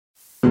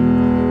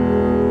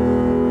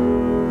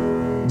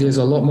there's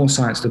a lot more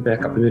science to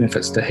back up the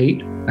benefits to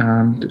heat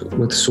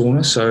with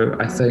sauna. So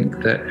I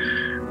think that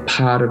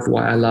part of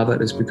why I love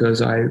it is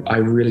because I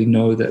really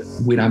know that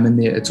when I'm in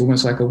there, it's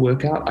almost like a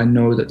workout. I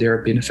know that there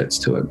are benefits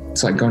to it.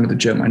 It's like going to the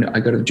gym. I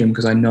go to the gym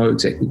because I know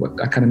exactly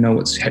I kind of know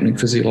what's happening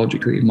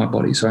physiologically in my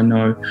body. So I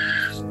know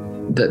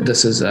that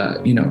this is,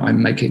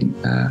 I'm making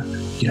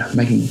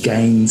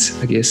gains,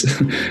 I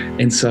guess.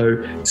 And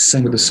so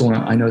same with the sauna,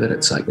 I know that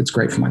it's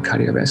great for my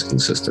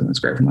cardiovascular system. It's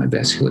great for my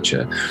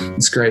vasculature.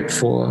 It's great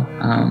for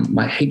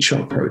my heat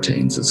shock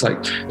proteins. It's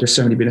like, there's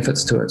so many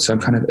benefits to it. So I'm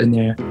kind of in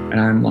there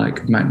and I'm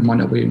like, might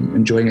not be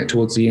enjoying it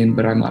towards the end,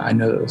 but I'm like, I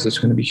know that this is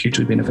going to be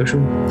hugely beneficial.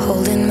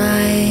 Holding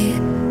my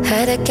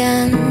head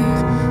again,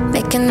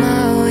 making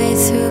my way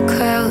through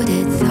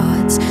crowded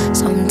thoughts.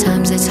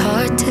 Sometimes it's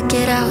hard to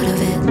get out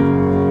of it.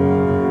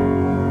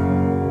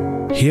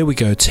 Here we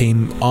go,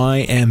 team. I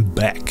am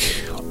back.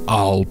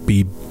 I'll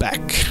be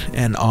back,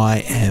 and I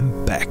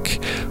am back.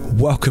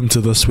 Welcome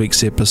to this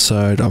week's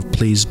episode of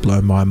Please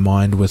Blow My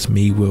Mind with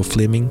me, Will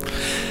Fleming.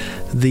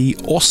 The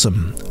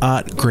awesome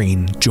Art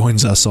Green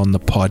joins us on the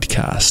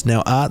podcast.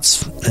 Now,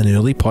 Art's an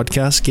early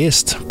podcast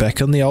guest. Back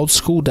in the old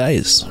school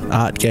days,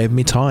 Art gave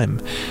me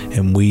time,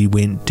 and we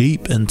went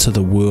deep into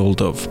the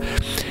world of,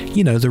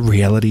 the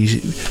reality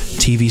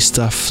TV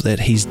stuff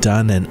that he's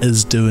done and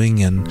is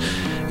doing, and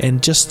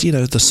just,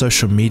 the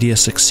social media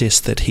success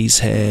that he's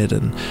had.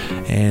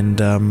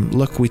 And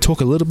look, we talk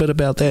a little bit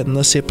about that in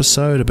this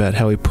episode, about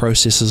how he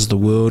processes the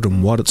world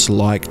and what it's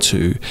like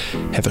to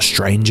have a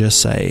stranger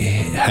say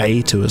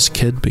hey to his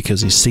kid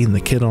because he's seen the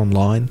kid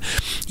online.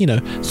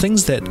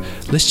 Things that,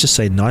 let's just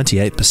say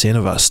 98%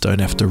 of us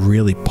don't have to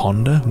really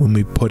ponder. When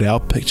we put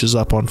our pictures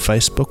up on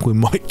Facebook, we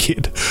might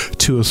get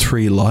 2 or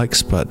 3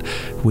 likes, but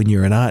when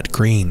you're an Art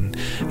Green,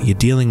 you're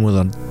dealing with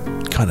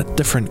a kind of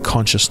different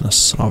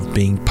consciousness of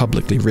being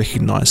publicly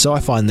recognized. So I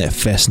find that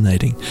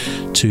fascinating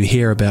to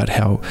hear about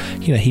how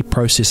he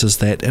processes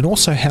that, and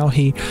also how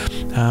he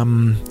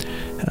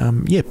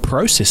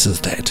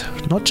processes that,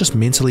 not just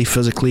mentally,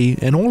 physically,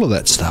 and all of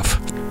that stuff.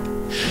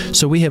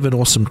 So we have an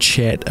awesome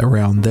chat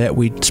around that.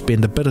 We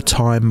spend a bit of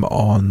time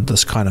on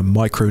this kind of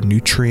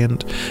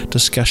micronutrient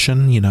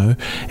discussion,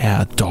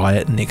 our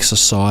diet and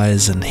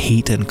exercise and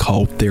heat and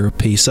cold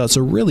therapy. So it's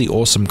a really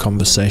awesome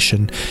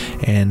conversation,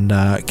 and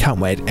can't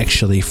wait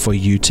actually for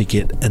you to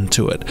get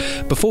into it.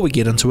 Before we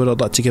get into it,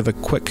 I'd like to give a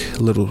quick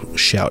little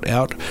shout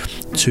out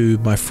to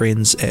my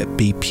friends at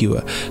Be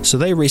Pure. So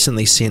they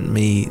recently sent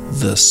me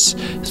this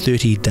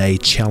 30-day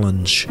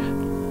challenge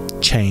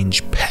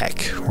change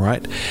pack,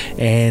 right?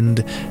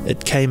 And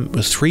it came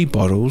with 3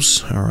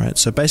 bottles, all right?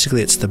 So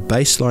basically it's the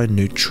baseline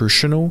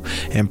nutritional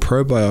and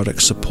probiotic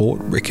support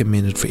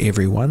recommended for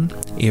everyone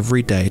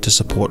every day to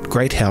support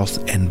great health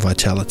and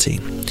vitality.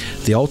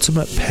 The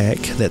ultimate pack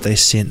that they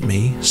sent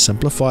me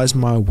simplifies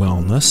my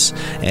wellness,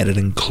 and it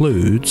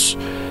includes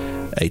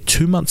a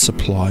 2-month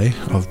supply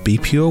of Be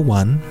Pure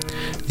 1,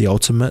 the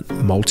ultimate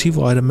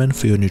multivitamin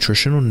for your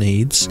nutritional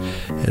needs.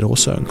 It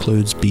also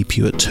includes Be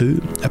Pure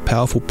 2, a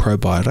powerful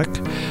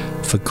probiotic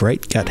for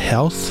great gut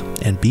health,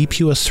 and Be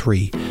Pure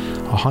 3,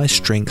 a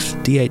high-strength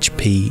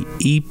DHP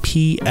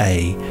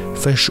EPA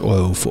fish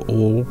oil for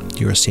all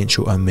your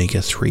essential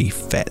omega-3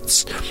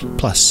 fats.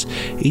 Plus,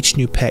 each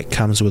new pack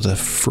comes with a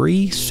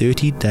free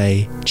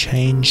 30-day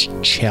change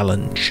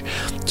challenge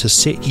to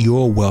set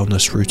your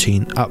wellness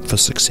routine up for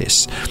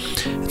success.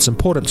 It's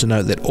important to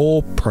note that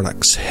all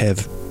products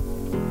have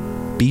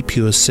Be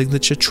Pure's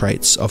signature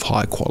traits of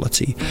high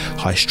quality,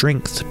 high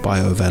strength,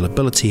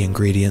 bioavailability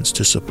ingredients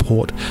to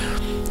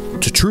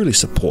truly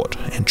support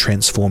and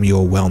transform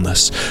your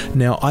wellness.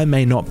 Now, I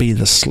may not be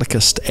the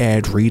slickest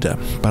ad reader,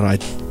 but I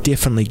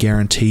definitely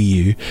guarantee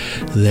you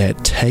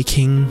that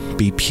taking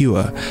Be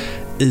Pure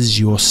is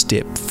your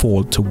step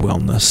forward to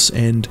wellness.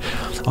 And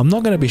I'm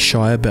not going to be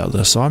shy about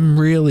this. I'm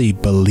really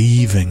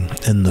believing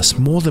in this,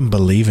 more than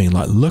believing.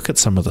 Like, look at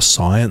some of the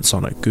science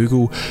on it.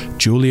 Google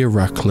Julia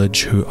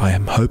Ruckledge, who I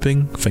am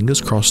hoping,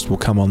 fingers crossed, will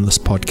come on this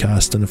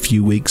podcast in a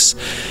few weeks,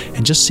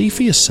 and just see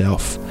for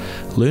yourself.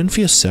 Learn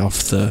for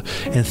yourself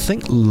and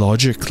think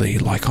logically,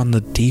 like on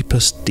the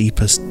deepest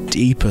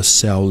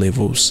cell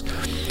levels.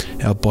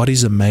 Our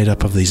bodies are made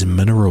up of these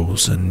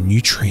minerals and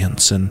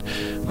nutrients, and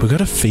we've got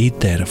to feed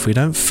that. If we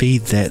don't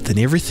feed that, then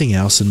everything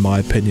else, in my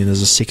opinion,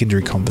 is a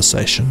secondary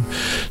conversation.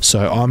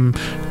 So I'm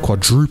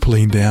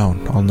quadrupling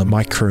down on the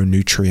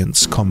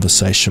micronutrients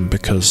conversation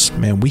because,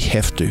 man, we've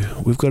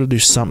got to do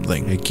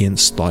something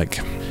against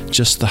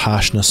just the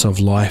harshness of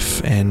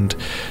life. And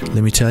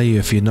let me tell you,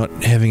 if you're not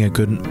having a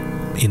good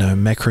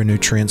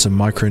macronutrients and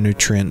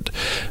micronutrient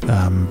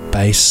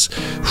base,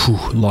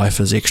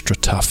 life is extra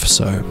tough.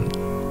 So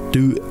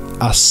do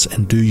us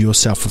and do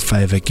yourself a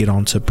favor, get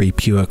on to Be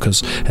Pure,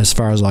 because as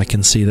far as I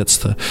can see,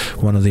 that's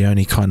one of the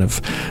only kind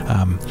of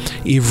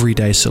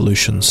everyday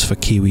solutions for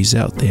Kiwis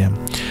out there.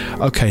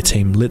 Okay,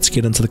 team, let's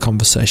get into the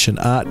conversation.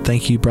 Art,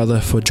 thank you, brother,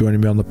 for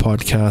joining me on the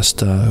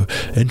podcast.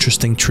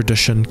 Interesting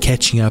tradition,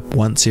 catching up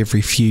once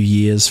every few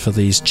years for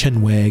these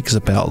chin wags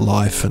about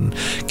life, and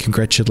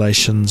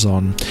congratulations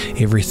on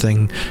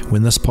everything.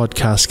 When this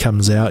podcast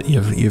comes out,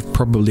 you've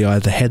probably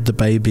either had the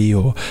baby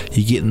or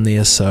you're getting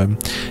there, so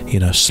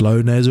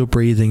slow nasal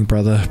breathing,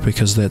 brother,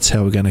 because that's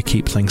how we're going to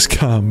keep things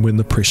calm when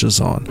the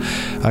pressure's on.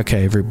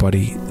 Okay,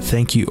 everybody,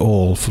 thank you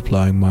all for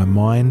blowing my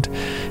mind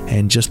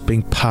and just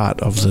being part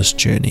of this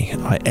journey.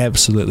 I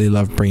absolutely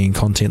love bringing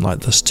content like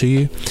this to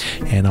you,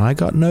 and I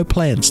got no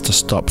plans to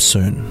stop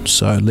soon,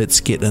 so let's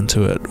get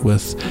into it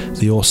with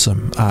the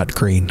awesome Art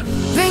Green.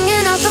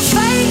 Bringing out the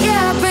fight,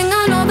 yeah, bring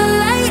on all the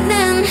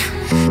lightning,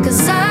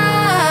 'cause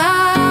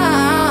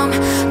I'm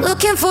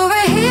looking for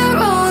a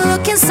hero,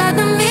 look inside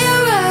the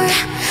mirror,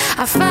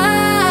 I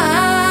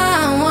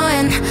found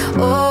one.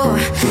 Oh,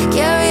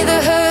 carry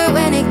the hurt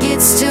when it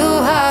gets too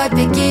hard,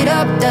 pick it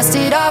up, dust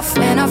it off.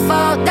 When I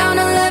fall down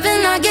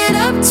 11, I get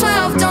up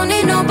 12, don't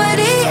need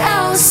nobody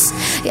else.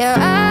 Yeah,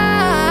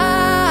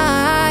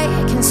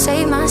 I can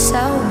save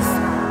myself.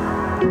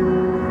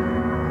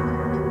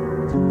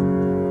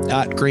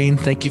 Art Green,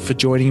 thank you for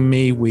joining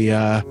me. We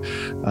are,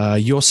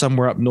 you're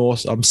somewhere up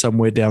north, I'm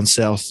somewhere down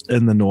south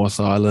in the North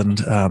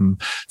Island.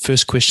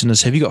 First question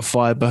is, have you got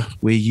fibre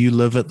where you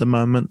live at the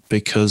moment?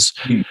 Because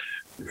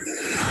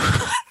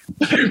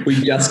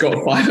we just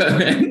got fibre,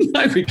 man. We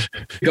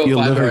got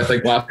fibre, I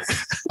think,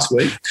 last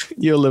week.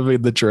 You're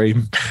living the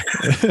dream.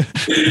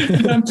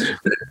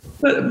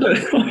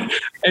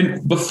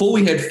 And before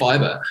we had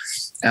fibre,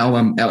 our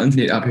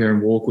internet up here in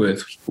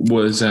Warkworth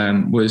was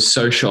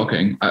so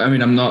shocking. I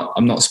mean, I'm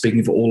not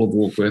speaking for all of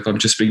Warkworth. I'm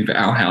just speaking for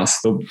our house.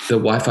 The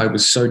Wi-Fi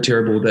was so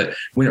terrible that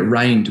when it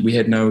rained, we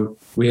had no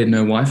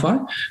Wi-Fi,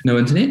 no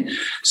internet.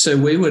 So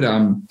we would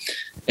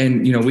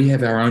we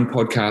have our own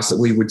podcast that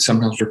we would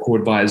sometimes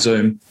record via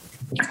Zoom.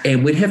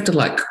 And we'd have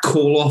to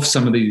call off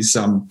some of these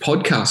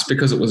podcasts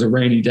because it was a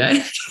rainy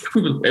day.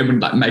 we would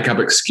make up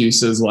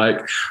excuses like,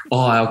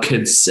 "Oh, our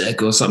kid's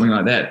sick" or something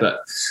like that.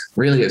 But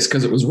really, it's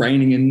because it was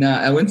raining and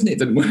our internet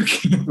didn't work.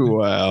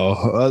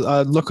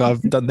 Wow! Look,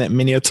 I've done that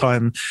many a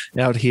time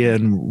out here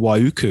in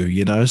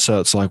Waiuku.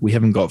 So it's like we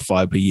haven't got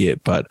fibre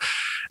yet, but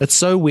it's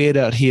so weird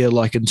out here.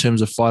 Like in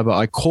terms of fibre,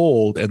 I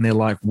called and they're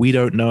like, "We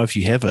don't know if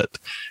you have it,"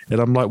 and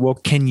I'm like, "Well,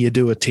 can you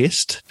do a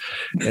test?"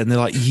 And they're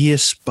like,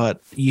 "Yes, but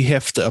you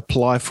have to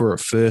apply for it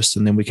first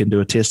and then we can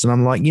do a test." And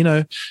I'm like,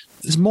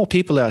 there's more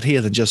people out here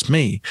than just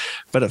me,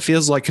 but it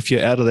feels like if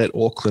you're out of that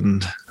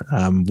Auckland,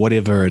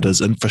 whatever it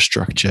is,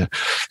 infrastructure,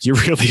 you're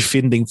really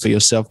fending for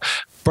yourself.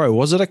 Bro,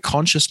 was it a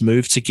conscious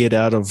move to get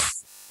out of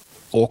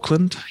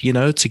Auckland,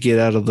 to get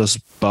out of this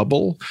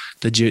bubble?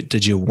 Did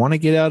you want to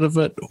get out of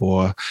it,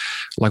 or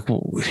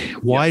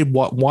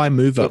why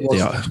move up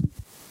there?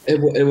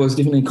 It was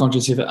definitely a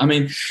conscious effort. I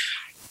mean,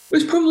 it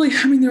was probably,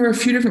 there were a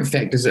few different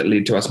factors that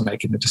led to us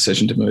making the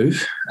decision to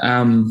move.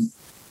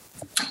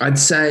 I'd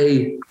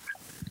say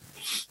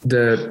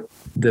the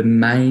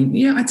main,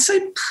 I'd say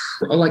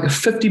like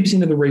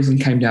 50% of the reason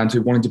came down to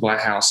wanting to buy a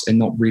house and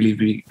not really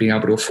being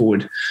able to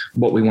afford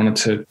what we wanted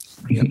to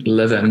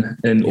live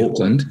in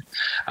Auckland.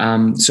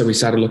 So we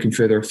started looking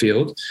further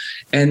afield.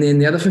 And then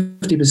the other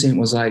 50%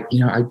 was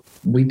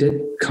we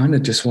did kind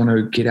of just want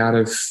to get out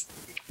of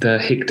the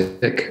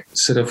hectic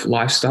sort of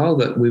lifestyle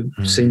that we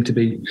seem to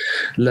be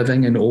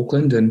living in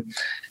Auckland.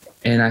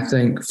 And I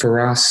think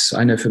for us,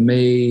 I know for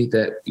me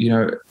that,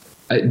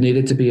 it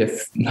needed to be a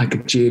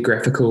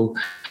geographical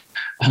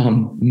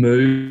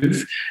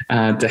move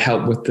to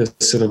help with this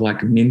sort of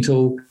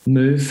mental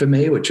move for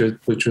me, which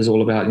was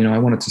all about, I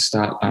wanted to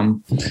start,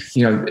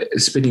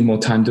 spending more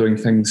time doing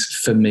things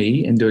for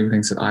me and doing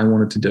things that I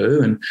wanted to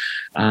do,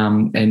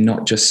 and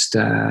not just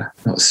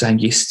not saying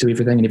yes to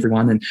everything and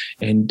everyone,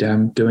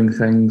 and doing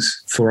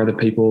things for other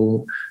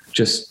people.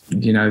 Just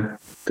I'd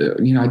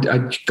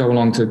go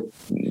along to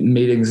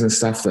meetings and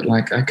stuff that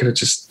I could have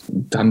just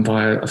done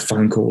via a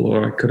phone call,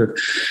 or I could have,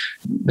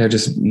 they're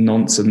just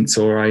nonsense,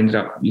 or I ended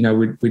up,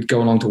 we'd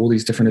go along to all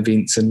these different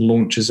events and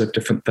launches of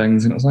different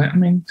things. And it was like,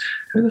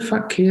 who the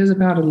fuck cares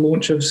about a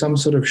launch of some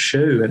sort of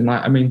shoe? And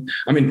no,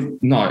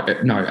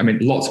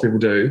 lots of people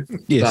do.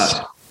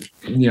 Yes.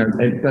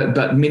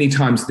 But many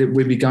times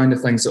we'd be going to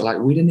things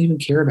that we didn't even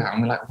care about.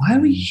 And we're like, why are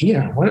we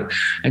here? What?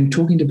 And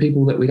talking to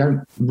people that we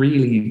don't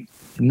really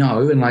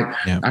know. And I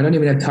don't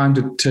even have time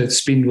to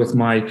spend with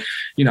my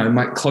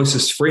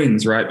closest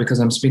friends, right? Because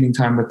I'm spending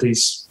time with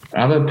these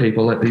other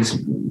people at these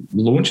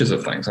launches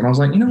of things. And I was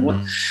like, what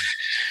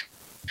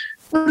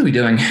are we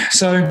doing?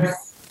 So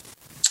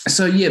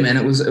yeah, man,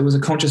 it was a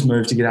conscious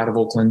move to get out of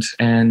Auckland.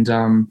 And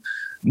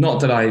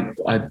not that I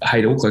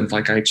hate Auckland.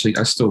 I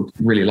still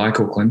really like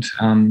Auckland.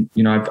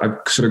 I've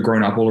sort of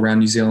grown up all around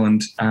New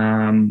Zealand,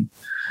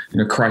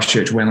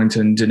 Christchurch,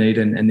 Wellington,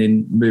 Dunedin, and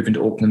then moved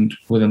into Auckland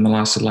within the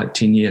last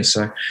 10 years.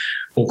 So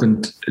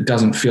Auckland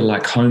doesn't feel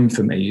like home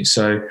for me.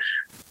 So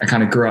I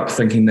kind of grew up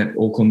thinking that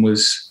Auckland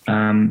was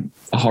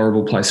a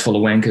horrible place full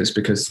of wankers,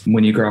 because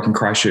when you grow up in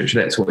Christchurch,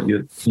 that's what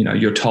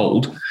you're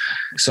told.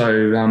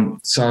 So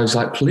I was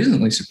like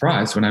pleasantly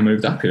surprised when I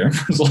moved up here.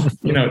 I was like,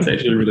 it's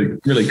actually really,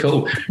 really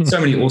cool. So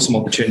many awesome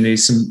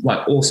opportunities, some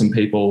like awesome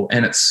people,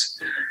 and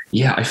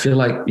I feel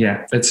like,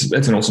 it's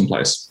an awesome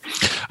place.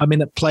 I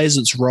mean, it plays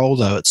its role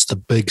though. It's the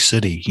big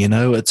city,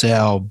 it's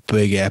our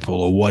big apple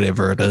or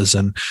whatever it is.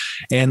 And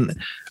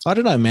I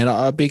don't know, man,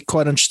 I'd be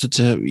quite interested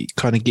to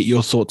kind of get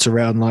your thoughts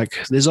around,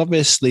 like, there's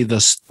obviously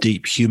this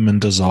deep human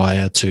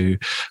desire to,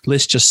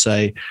 let's just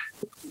say,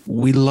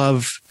 we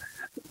love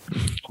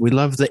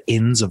the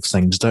ends of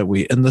things, don't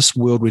we? In this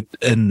world we're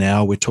in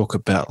now, we talk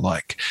about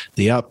like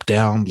the up,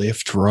 down,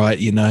 left, right.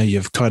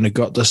 You've kind of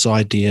got this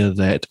idea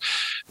that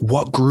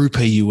what group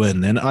are you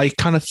in? And I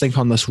kind of think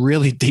on this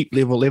really deep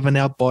level, even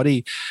our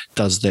body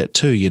does that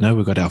too.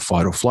 We've got our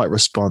fight or flight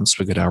response,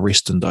 we've got our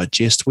rest and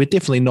digest. We're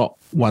definitely not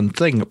one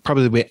thing.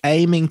 Probably we're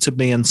aiming to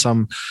be in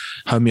some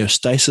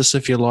homeostasis,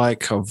 if you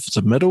like, of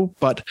the middle,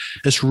 but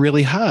it's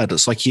really hard.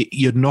 It's like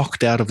you're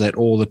knocked out of that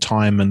all the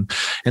time.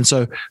 And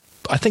so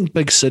I think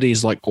big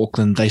cities like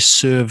Auckland, they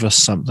serve us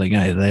something.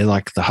 They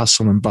like the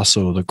hustle and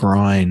bustle, the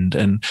grind.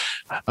 And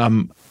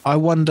I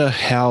wonder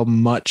how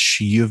much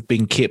you've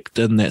been kept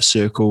in that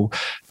circle,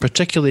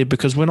 particularly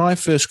because when I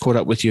first caught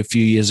up with you a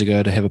few years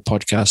ago to have a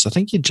podcast, I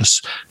think you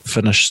just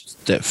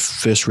finished that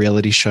first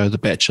reality show, The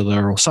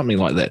Bachelor or something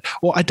like that.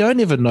 Or I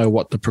don't even know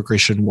what the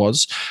progression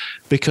was,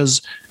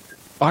 because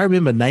I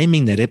remember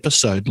naming that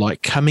episode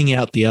like coming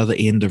out the other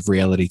end of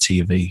reality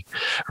TV,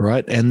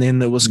 right? And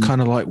then it was kind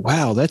of like,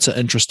 wow, that's an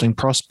interesting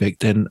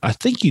prospect. And I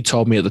think you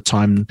told me at the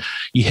time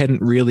you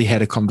hadn't really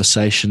had a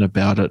conversation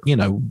about it,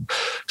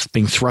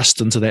 being thrust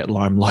into that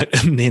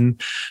limelight. And then,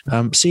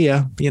 see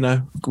ya,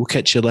 we'll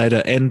catch you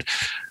later. And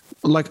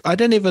like, I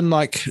don't even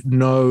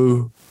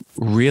know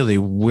really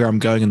where I'm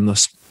going in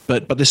this,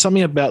 but there's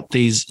something about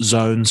these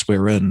zones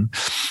we're in.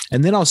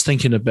 And then I was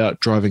thinking about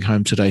driving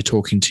home today,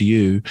 talking to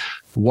you,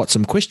 what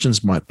some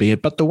questions might be.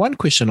 But the one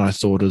question I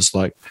thought is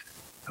like,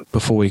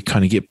 before we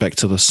kind of get back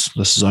to this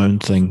zone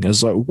thing,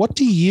 is like,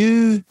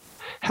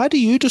 how do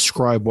you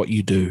describe what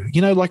you do?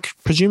 Like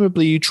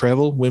presumably you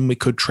travel when we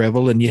could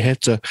travel and you have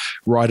to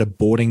write a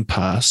boarding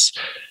pass.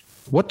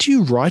 What do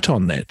you write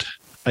on that?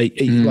 Are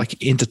you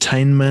like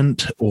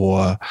entertainment,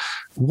 or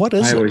what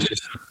is it?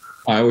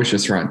 I always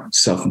just write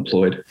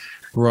self-employed.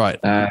 Right.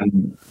 I've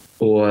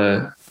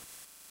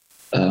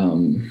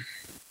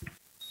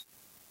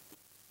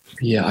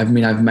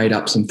made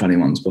up some funny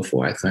ones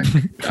before, I think.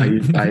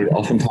 I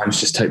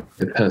oftentimes just take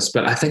the piss,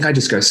 but I think I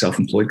just go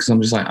self-employed because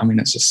I'm just like,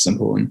 it's just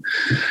simple and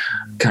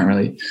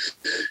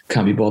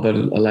can't be bothered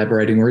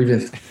elaborating or even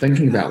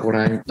thinking about what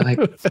I like,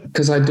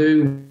 because I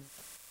do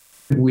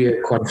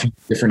wear quite a few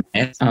different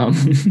hats.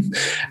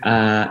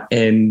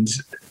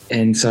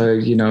 And so,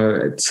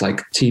 it's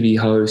like TV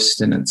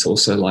host, and it's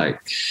also like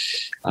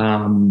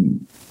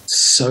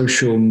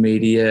social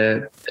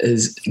media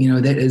is,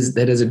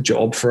 that is a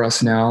job for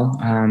us now.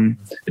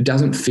 It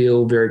doesn't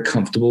feel very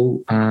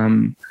comfortable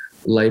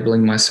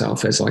labeling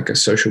myself as like a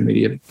social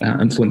media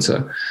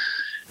influencer.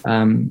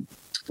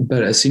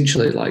 But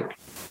essentially, like,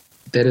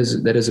 that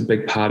is a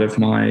big part of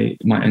my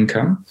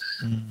income.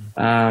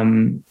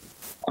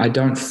 I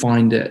don't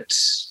find it,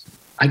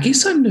 I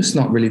guess I'm just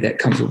not really that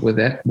comfortable with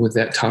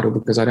that title,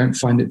 because I don't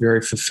find it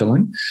very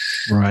fulfilling.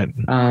 Right.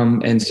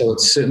 And so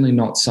it's certainly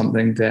not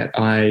something that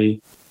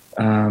I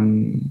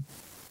don't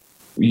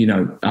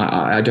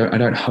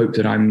hope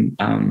that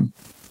I'm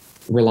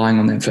relying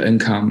on that for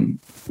income.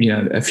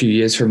 A few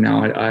years from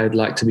now, I'd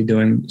like to be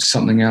doing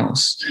something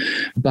else.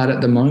 But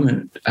at the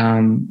moment,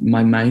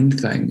 my main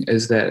thing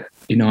is that,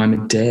 I'm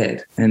a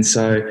dad. And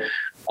so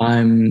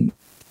I'm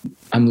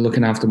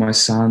looking after my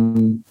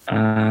son,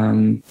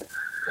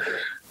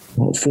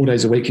 4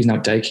 days a week. He's now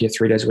at daycare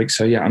 3 days a week.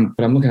 So yeah, I'm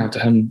looking after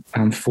him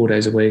 4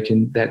 days a week,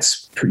 and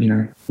that's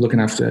looking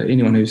after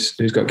anyone who's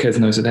got kids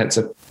knows that that's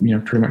a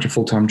pretty much a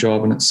full-time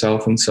job in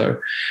itself. And so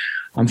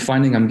I'm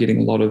finding I'm getting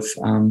a lot of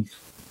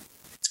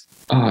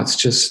it's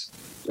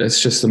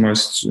just the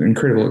most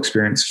incredible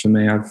experience for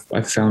me.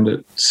 I've found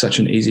it such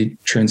an easy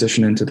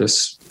transition into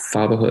this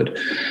fatherhood,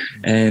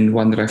 and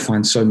one that I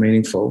find so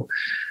meaningful.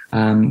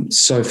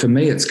 So for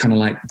me, it's kind of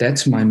like,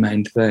 that's my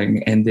main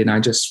thing. And then I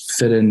just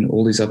fit in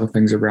all these other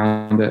things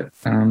around it.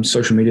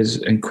 Social media is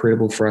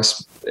incredible for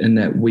us in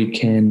that we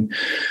can,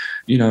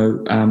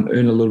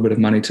 earn a little bit of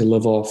money to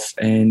live off.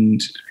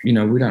 And, we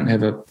don't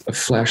have a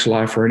flash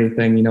life or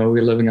anything.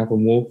 We're living up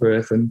in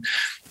Warkworth, and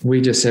we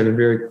just have a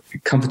very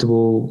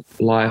comfortable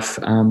life.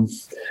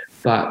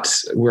 But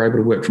we're able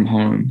to work from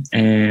home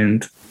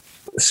and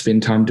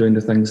spend time doing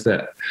the things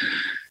that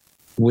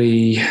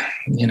we,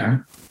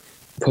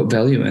 put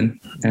value in.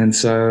 And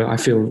so I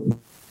feel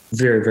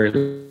very, very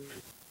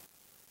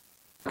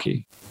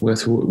lucky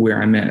with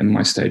where I'm at in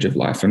my stage of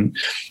life. And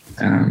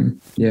I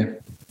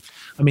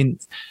mean,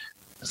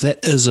 that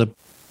is a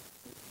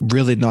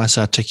really nice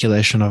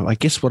articulation of, I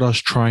guess, what I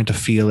was trying to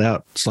feel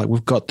out. It's like,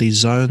 we've got these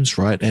zones,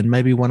 right? And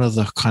maybe one of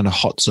the kind of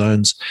hot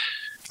zones,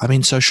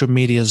 social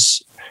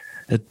media's,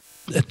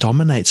 it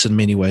dominates in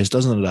many ways,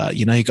 doesn't it?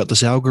 You know, you got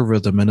this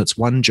algorithm, and its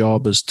one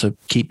job is to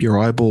keep your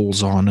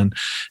eyeballs on, and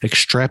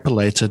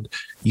extrapolated,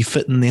 you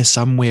fit in there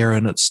somewhere,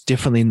 and it's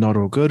definitely not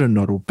all good and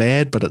not all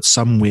bad, but it's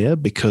somewhere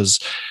because,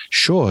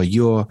 sure,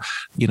 you're,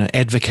 you know,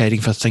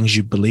 advocating for things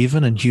you believe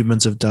in, and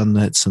humans have done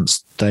that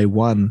since day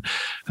one.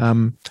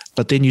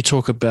 But then you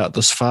talk about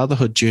this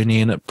fatherhood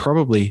journey, and it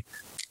probably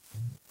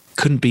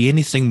couldn't be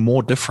anything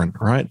more different,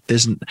 right?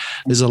 There's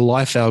a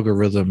life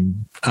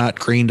algorithm. Art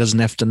Green doesn't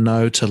have to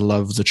know to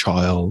love the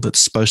child.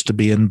 It's supposed to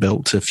be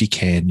inbuilt if you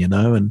can, you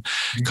know, and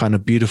kind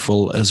of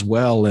beautiful as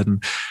well.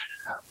 And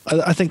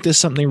I think there's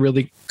something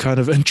really kind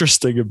of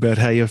interesting about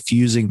how you're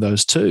fusing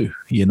those two,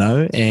 you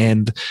know,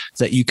 and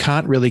that you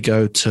can't really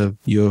go to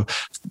your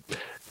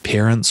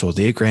parents or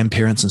their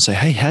grandparents and say,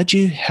 hey, how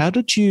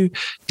did you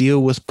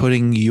deal with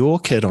putting your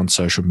kid on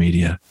social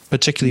media,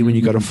 particularly when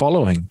you got a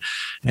following?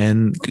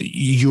 And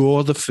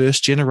you're the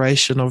first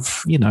generation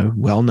of, you know,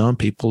 well-known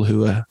people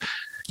who are,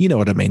 you know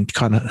what I mean,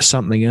 kind of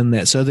something in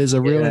that. So there's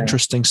a real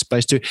interesting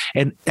space too.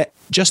 And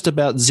just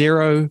about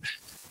zero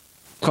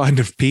kind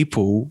of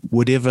people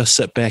would ever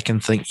sit back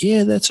and think,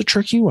 yeah, that's a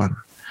tricky one.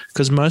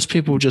 Because most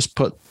people just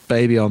put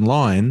baby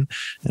online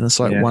and it's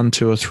like 1,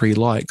 2, or 3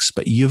 likes,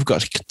 but you've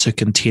got to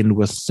contend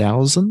with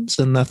thousands.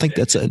 And I think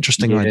that's an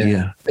interesting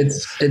idea.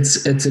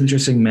 It's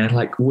interesting, Matt.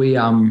 Like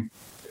we're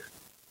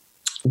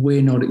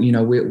not, you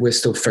know, we're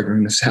still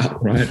figuring this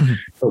out, right?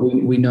 But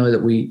we know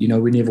that we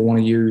never want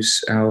to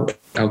use our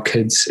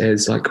kids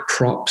as like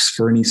props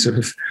for any sort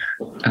of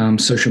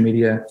social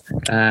media,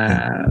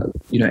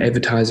 you know,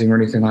 advertising or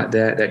anything like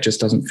that. That just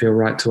doesn't feel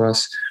right to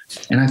us.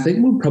 And I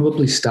think we'll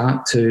probably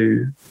start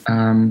to,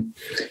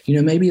 you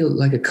know, maybe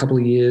like a couple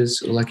of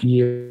years, or like a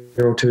year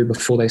or two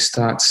before they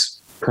start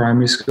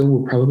primary school,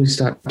 we'll probably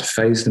start to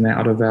phase them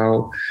out of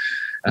our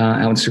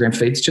Instagram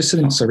feeds, just so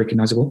they're not so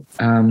recognizable.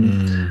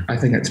 I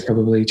think that's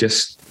probably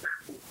just,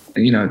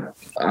 you know,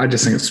 I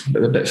just think it's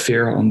a bit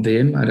fairer on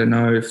them. I don't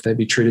know if they'd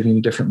be treated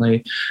any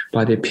differently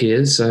by their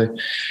peers. So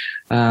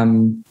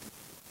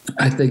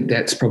I think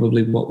that's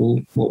probably what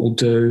we'll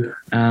do,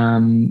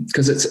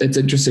 because it's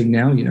interesting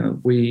now. You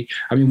know,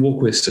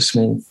 Warkworth's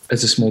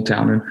it's a small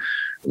town, and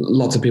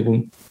lots of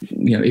people,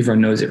 you know, everyone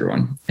knows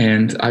everyone,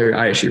 and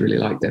I actually really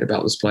like that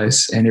about this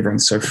place, and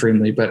everyone's so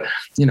friendly. But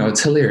you know,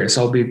 it's hilarious.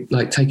 I'll be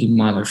like taking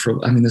Milo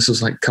this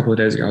was like a couple of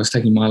days ago. I was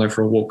taking Milo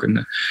for a walk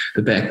in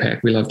the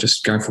backpack. We love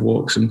just going for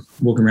walks and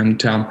walking around the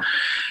town,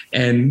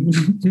 and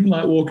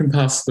like walking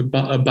past a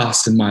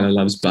bus, and Milo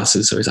loves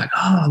buses, so he's like,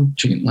 oh,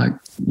 like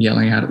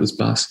yelling out at this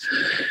bus.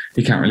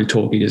 He can't really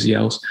talk, he just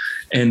yells.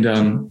 And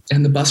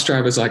the bus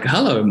driver's like,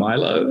 hello,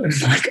 Milo.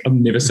 And like, I've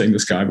never seen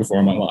this guy before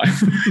in my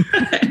life.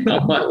 And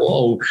I'm like,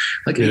 whoa.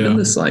 Like even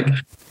this like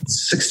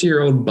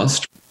 60-year-old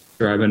bus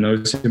driver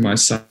knows who my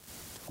son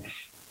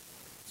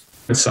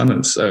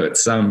is. So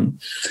it's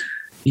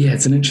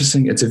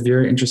it's a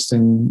very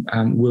interesting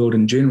world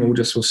in general,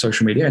 just with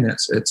social media. And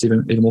it's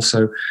even more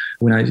so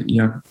when I,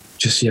 you know,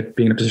 just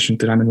being in a position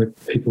that I'm in where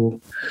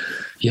people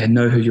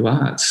know who you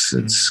are.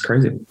 It's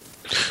crazy.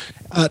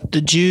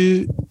 Did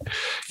you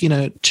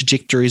know,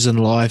 trajectories in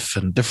life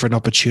and different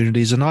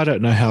opportunities, and I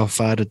don't know how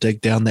far to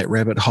dig down that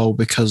rabbit hole,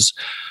 because,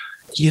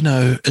 you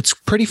know, it's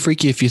pretty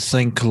freaky if you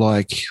think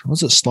like,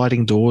 was it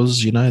sliding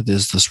doors? You know,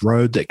 there's this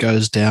road that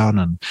goes down,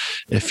 and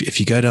if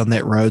you go down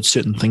that road,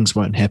 certain things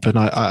won't happen.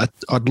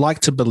 I'd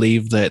like to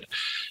believe that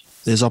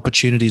there's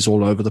opportunities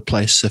all over the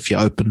place if you're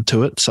open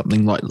to it,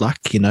 something like luck,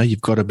 you know,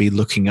 you've got to be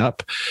looking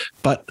up.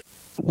 But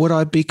would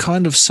I be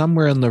kind of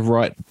somewhere in the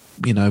right,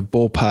 you know,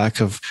 ballpark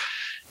of,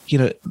 you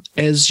know,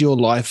 as your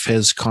life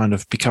has kind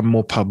of become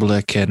more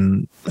public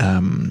and,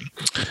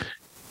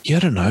 I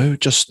don't know,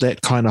 just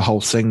that kind of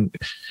whole thing,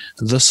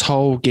 this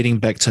whole getting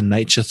back to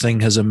nature thing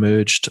has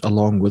emerged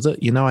along with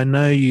it. You know, I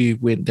know you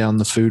went down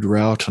the food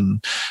route,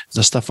 and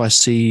the stuff I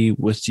see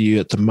with you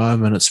at the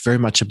moment, it's very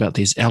much about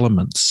these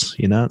elements,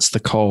 you know, it's the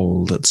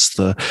cold, it's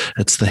the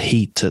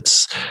heat,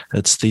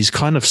 it's these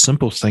kind of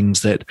simple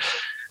things that,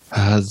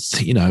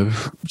 you know,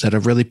 that are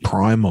really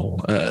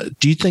primal.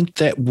 Do you think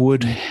that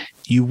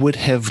you would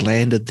have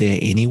landed there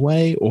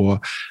anyway,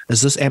 or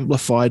is this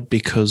amplified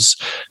because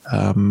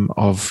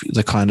of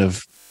the kind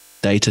of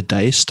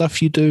day-to-day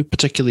stuff you do,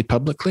 particularly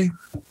publicly?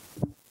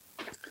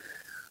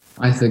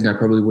 I think I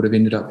probably would have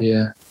ended up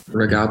here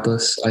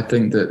regardless. I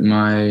think that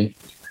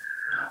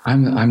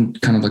I'm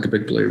kind of like a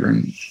big believer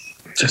in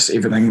just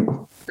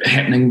everything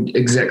happening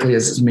exactly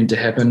as it's meant to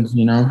happen,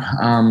 you know.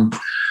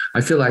 I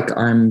feel like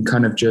I'm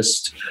kind of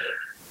just,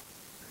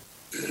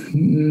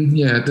 I'm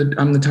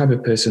the type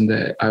of person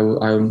that I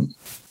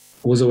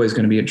was always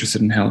going to be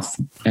interested in health.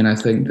 And I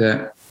think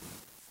that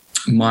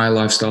my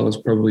lifestyle is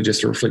probably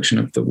just a reflection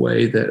of the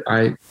way that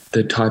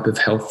the type of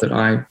health that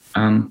I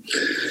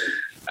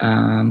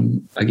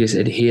guess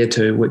adhere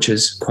to, which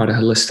is quite a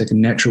holistic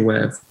and natural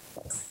way of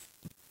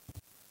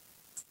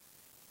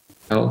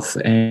health.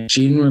 And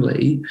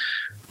generally,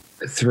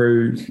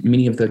 through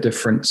many of the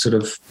different sort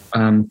of,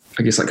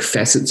 like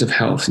facets of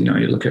health, you know,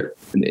 you look at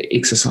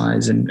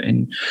exercise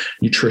and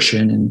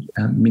nutrition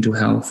and mental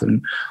health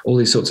and all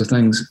these sorts of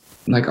things.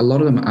 like a lot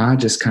of them are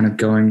just kind of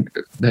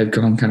they've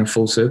gone kind of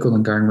full circle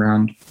and going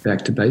around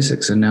back to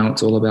basics. And now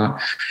it's all about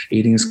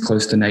eating as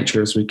close to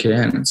nature as we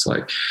can. It's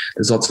like,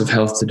 there's lots of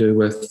health to do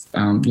with,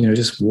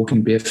 just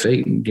walking bare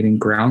feet and getting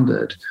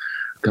grounded,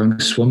 going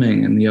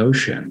swimming in the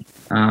ocean.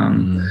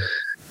 All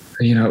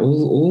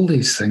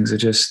these things are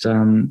just,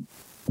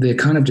 they're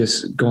kind of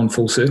just gone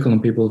full circle,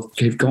 and people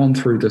have gone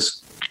through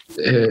this,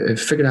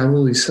 figured out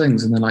all these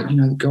things, and they're like,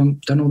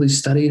 done all these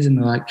studies, and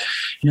they're like,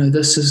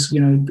 this is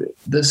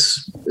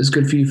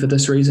good for you for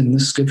this reason, and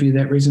this is good for you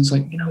that reason. It's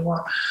like, you know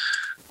what?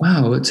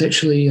 Wow, it's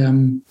actually,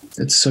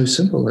 it's so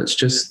simple. It's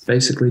just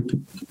basically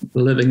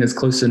living as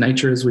close to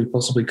nature as we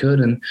possibly could.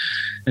 And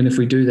if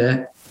we do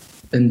that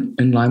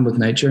in line with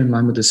nature, in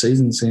line with the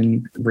seasons,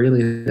 then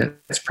really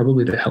that's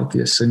probably the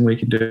healthiest thing we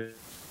can do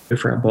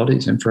for our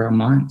bodies and for our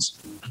minds.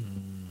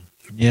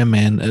 Yeah,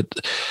 man.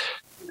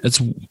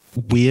 It's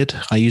weird.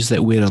 I use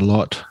that word a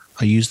lot.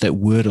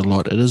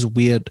 It is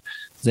weird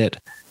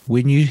that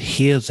when you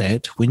hear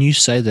that, when you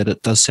say that,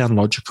 it does sound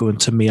logical. And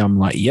to me, I'm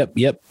like, yep,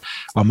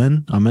 I'm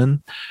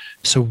in.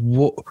 So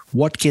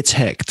what gets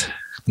hacked?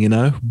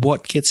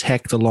 What gets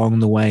hacked along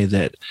the way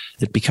that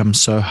it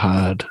becomes so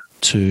hard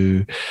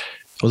to,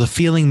 or the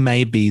feeling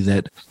may be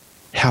that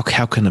how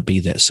can it be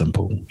that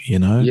simple?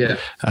 Yeah,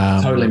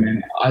 totally,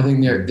 man. I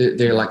think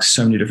there are like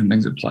so many different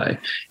things at play.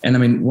 And I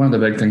mean, one of the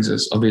big things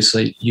is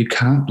obviously you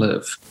can't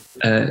live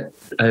a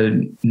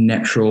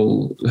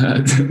natural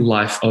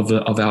life of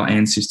our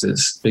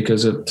ancestors,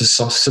 because the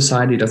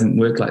society doesn't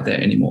work like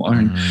that anymore.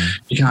 I mean,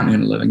 you can't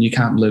earn a living. You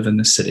can't live in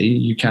the city.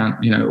 You can't,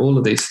 all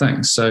of these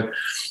things. So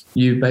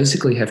you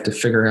basically have to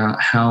figure out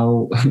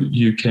how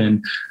you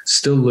can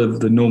still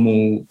live the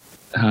normal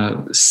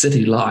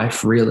city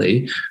life,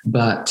 really,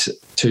 but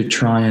to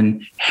try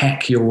and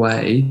hack your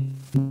way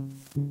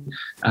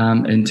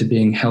into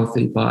being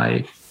healthy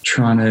by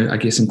trying to, I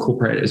guess,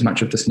 incorporate as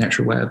much of this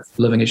natural way of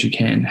living as you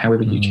can,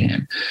 however you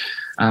can.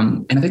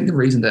 And I think the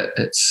reason that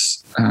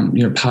it's,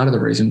 part of the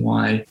reason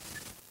why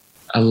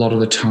a lot of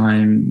the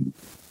time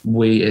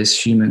we as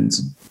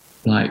humans,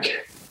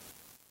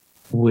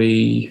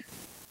 we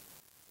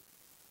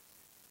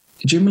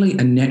generally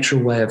a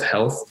natural way of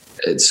health,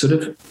 it's sort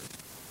of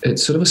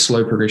a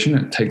slow progression.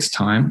 It takes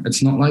time.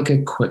 It's not like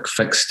a quick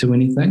fix to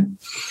anything.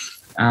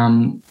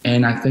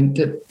 And I think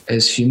that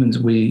as humans,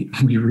 we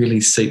really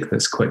seek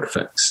this quick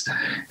fix,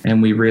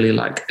 and we really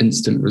like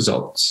instant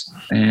results.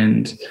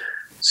 And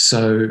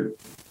so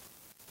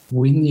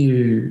when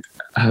you,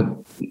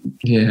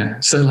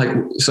 so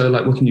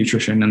like with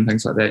nutrition and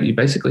things like that, you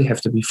basically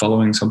have to be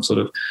following some sort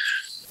of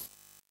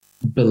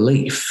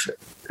belief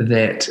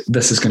that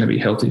this is going to be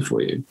healthy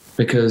for you,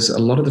 because a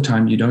lot of the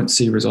time you don't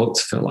see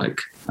results for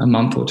like a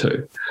month or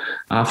two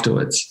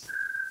afterwards.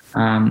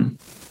 I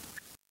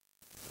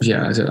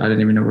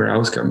don't even know where I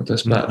was going with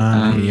this, but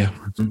yeah.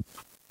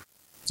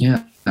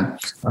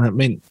 I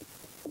mean,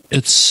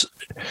 it's,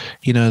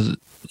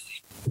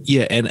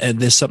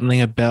 and there's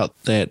something about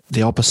that,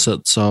 the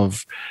opposites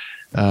of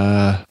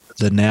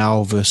the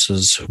now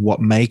versus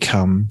what may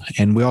come.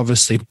 And we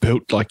obviously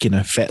built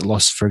fat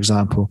loss, for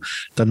example,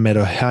 doesn't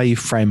matter how you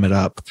frame it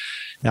up,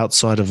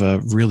 outside of a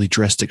really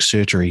drastic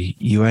surgery,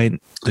 you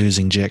ain't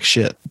losing jack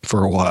shit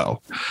for a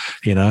while,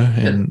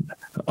 and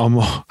I'm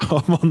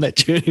on that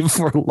journey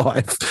for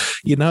life.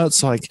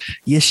 It's like,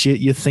 yes,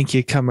 you think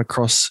you come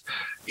across,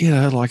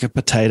 like a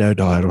potato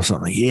diet or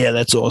something. Yeah,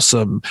 that's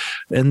awesome.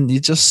 And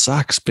it just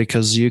sucks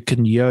because you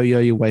can yo-yo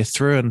your way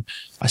through. And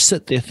I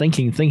sit there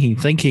thinking.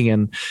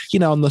 And,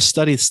 on the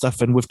study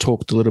stuff, and we've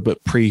talked a little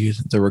bit pre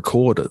the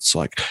record, it's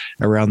like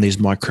around these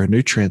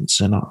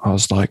micronutrients. And I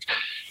was like,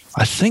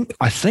 I think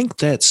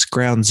that's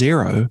ground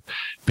zero,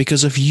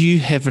 because if you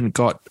haven't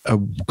got a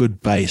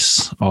good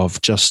base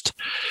of just,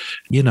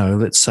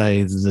 let's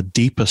say the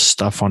deepest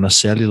stuff on a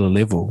cellular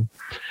level,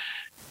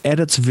 at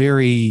its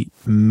very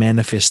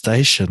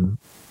manifestation,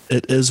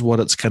 it is what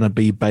it's going to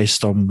be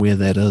based on where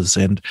that is.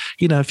 And,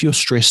 if you're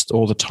stressed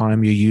all the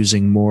time, you're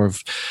using more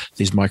of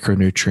these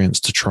micronutrients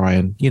to try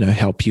and,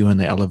 help you in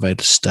the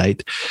elevated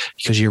state,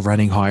 because you're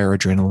running higher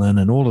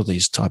adrenaline and all of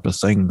these type of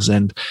things.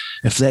 And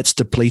if that's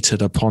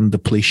depleted upon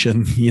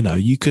depletion,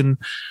 you can,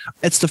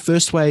 it's the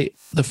first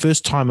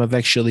time I've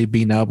actually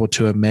been able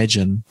to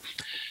imagine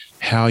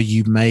how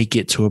you may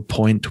get to a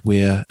point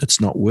where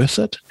it's not worth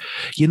it,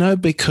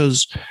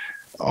 because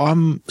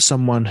I'm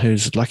someone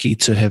who's lucky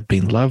to have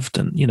been loved.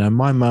 And,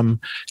 my mum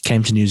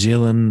came to New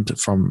Zealand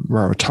from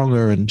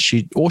Rarotonga, and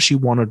all she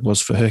wanted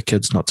was for her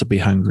kids not to be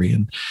hungry.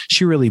 And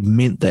she really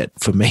meant that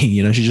for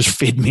me. She just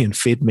fed me.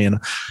 And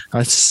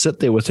I sit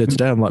there with her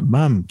today. I'm like,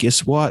 Mum,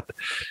 guess what?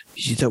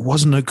 That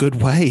wasn't a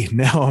good way.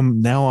 Now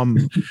I'm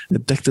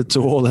addicted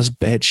to all this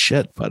bad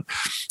shit. But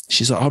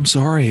she's like, I'm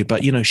sorry.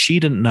 But, she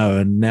didn't know.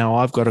 And now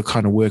I've got to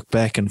kind of work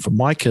back. And for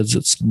my kids,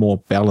 it's more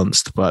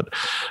balanced. But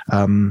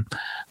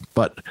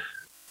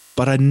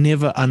but I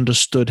never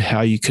understood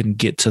how you can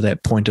get to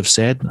that point of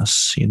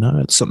sadness.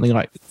 It's something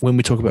like when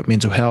we talk about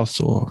mental health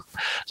or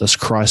this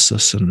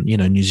crisis and,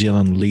 New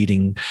Zealand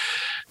leading,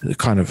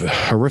 kind of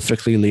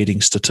horrifically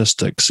leading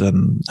statistics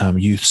in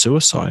youth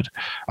suicide.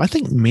 I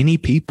think many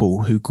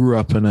people who grew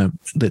up in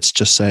let's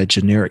just say a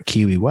generic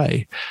Kiwi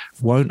way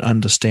won't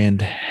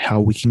understand how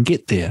we can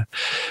get there.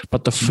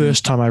 But the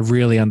first time I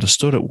really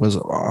understood it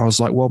I was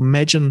like, well,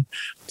 imagine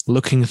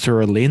looking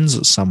through a lens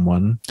at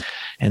someone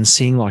and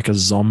seeing like a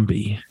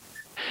zombie.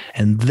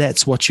 And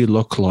that's what you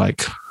look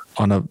like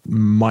on a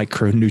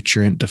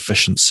micronutrient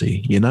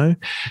deficiency,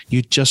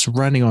 You're just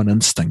running on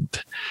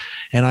instinct.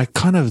 And I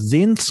kind of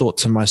then thought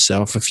to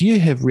myself, if you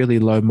have really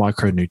low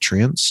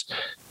micronutrients,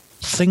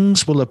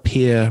 things will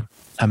appear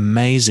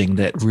amazing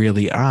that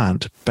really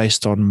aren't,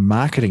 based on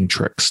marketing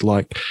tricks.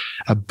 Like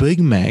a Big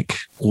Mac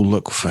will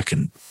look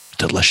fucking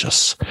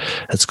delicious.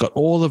 It's got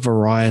all the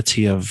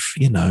variety of,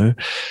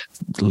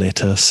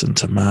 lettuce and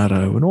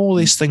tomato and all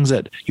these things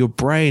that your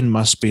brain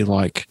must be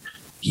like,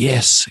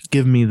 yes,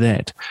 give me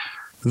that.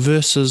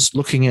 Versus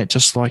looking at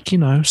just like,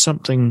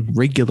 something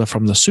regular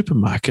from the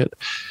supermarket.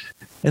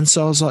 And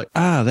so I was like,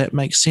 that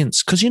makes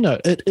sense. Because,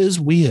 it is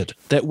weird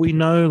that we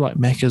know like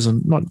Macca's,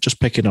 and not just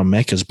picking on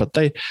Macca's, but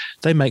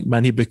they make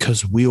money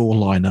because we all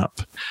line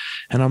up.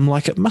 And I'm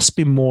like, it must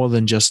be more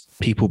than just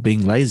people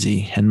being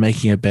lazy and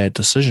making a bad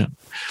decision.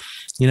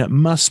 It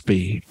must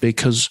be,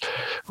 because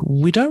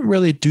we don't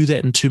really do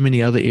that in too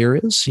many other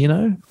areas.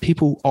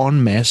 People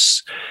en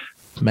masse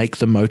make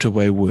the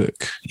motorway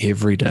work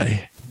every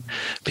day.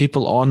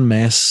 People en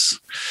masse,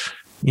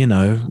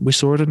 we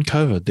saw it in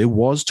COVID. There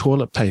was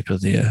toilet paper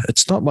there.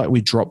 It's not like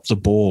we dropped the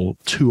ball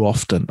too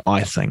often,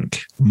 I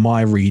think,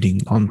 my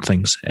reading on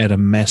things at a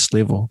mass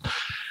level.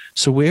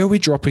 So where are we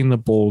dropping the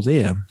ball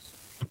there?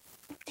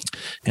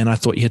 And I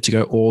thought you had to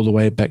go all the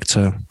way back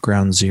to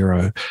ground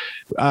zero.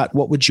 Art,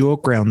 what would your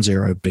ground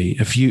zero be?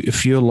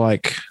 If you're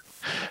like,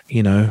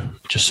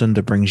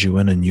 Jacinda brings you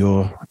in and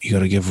you got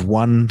to give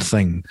one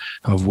thing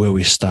of where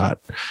we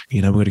start.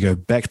 We're going to go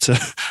back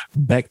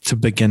to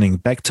beginning,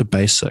 back to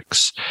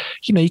basics.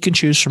 You can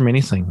choose from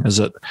anything. Is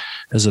it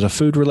a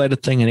food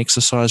related thing, an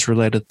exercise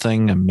related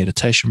thing, a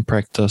meditation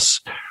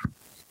practice?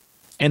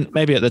 And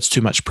maybe that's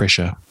too much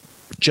pressure.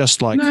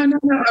 Just like no.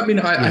 I mean,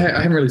 I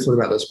haven't really thought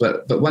about this,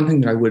 but one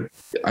thing that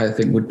I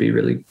think would be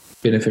really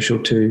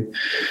beneficial to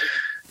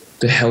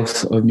the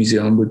health of New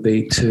Zealand would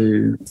be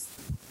to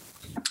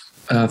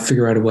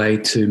figure out a way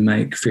to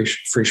make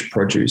fresh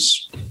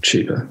produce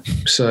cheaper.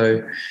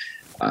 So,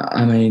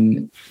 I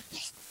mean,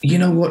 you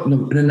know what?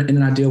 In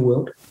an ideal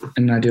world,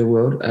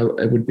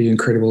 it would be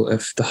incredible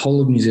if the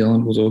whole of New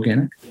Zealand was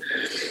organic.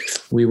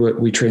 We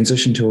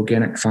transitioned to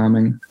organic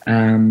farming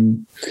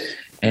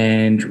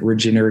and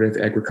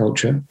regenerative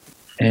agriculture,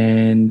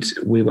 and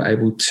we were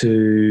able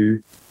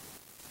to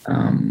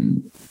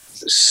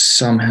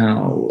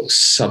somehow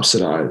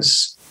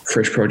subsidize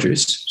fresh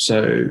produce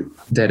so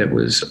that it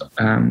was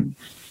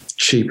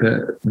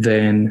cheaper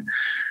than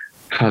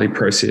highly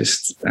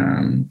processed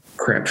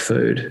crap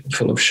food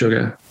full of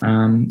sugar.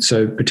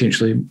 So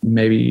potentially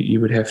maybe you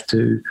would have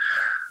to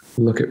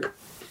look at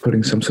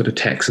putting some sort of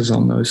taxes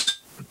on those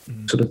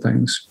sort of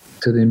things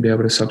to then be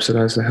able to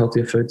subsidize the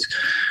healthier foods.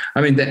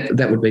 I mean,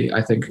 that would be,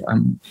 I think,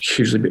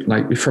 hugely,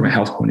 like from a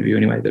health point of view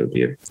anyway, that would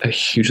be a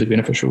hugely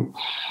beneficial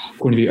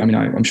point of view. I mean,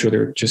 I'm sure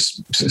there are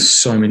just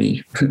so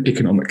many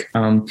economic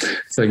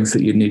things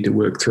that you'd need to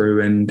work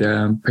through,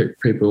 and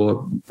people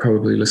are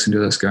probably listening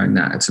to this going,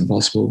 nah, it's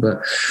impossible.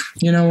 But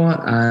you know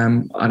what?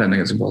 I don't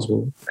think it's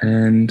impossible.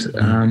 And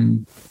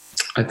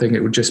I think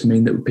it would just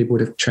mean that people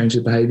would have changed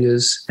their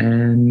behaviors,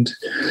 and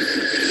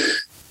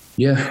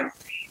yeah.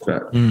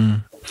 But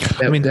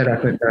that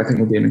I think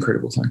would be an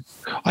incredible thing.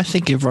 I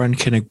think everyone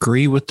can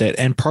agree with that.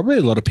 And probably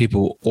a lot of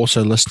people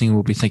also listening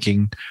will be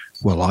thinking,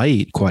 well, I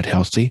eat quite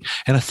healthy.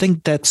 And I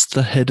think that's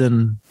the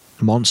hidden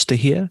monster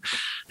here,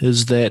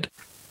 is that,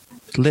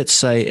 let's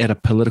say at a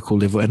political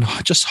level, and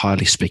just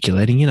highly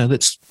speculating,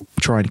 let's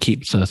try and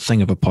keep the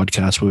thing of a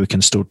podcast where we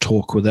can still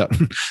talk without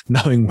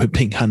knowing we're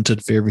being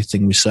hunted for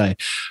everything we say.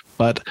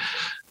 But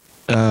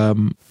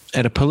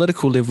at a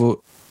political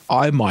level,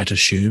 I might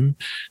assume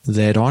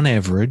that on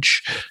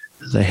average,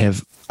 they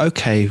have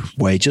okay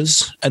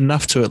wages,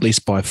 enough to at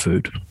least buy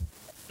food,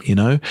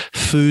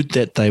 food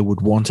that they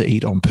would want to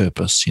eat on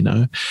purpose,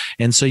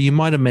 And so you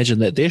might imagine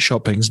that their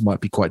shoppings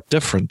might be quite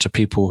different to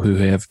people who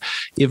have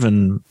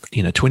even,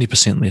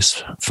 20%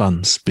 less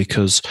funds,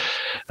 because,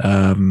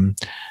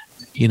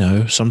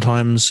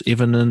 sometimes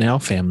even in our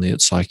family,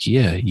 it's like,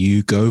 yeah,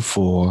 you go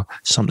for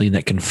something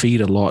that can feed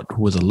a lot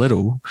with a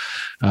little.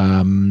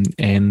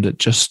 And it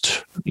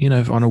just,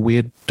 on a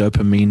weird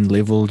dopamine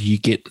level, you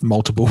get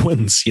multiple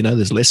wins.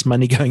 There's less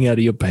money going out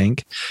of your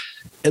bank.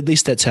 At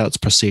least that's how it's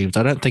perceived.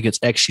 I don't think it's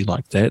actually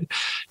like that.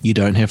 You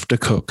don't have to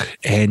cook,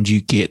 and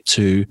you get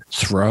to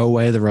throw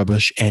away the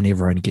rubbish, and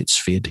everyone gets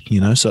fed,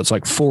 So it's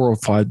like 4 or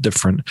 5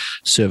 different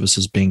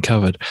services being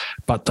covered.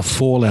 But the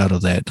fallout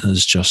of that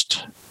is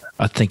just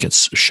I think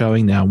it's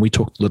showing now. And we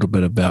talked a little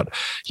bit about,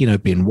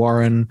 Ben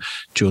Warren,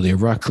 Julia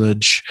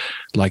Ruckledge,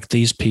 like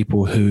these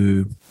people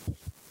who,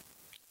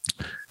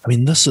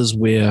 this is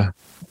where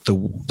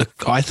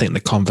I think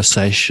the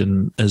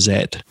conversation is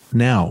at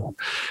now,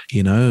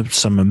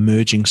 some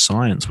emerging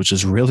science, which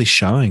is really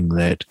showing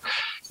that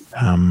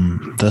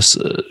this,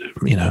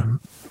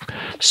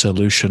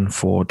 solution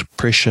for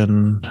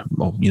depression,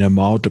 or,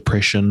 mild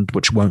depression,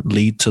 which won't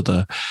lead to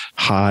the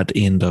hard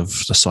end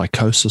of the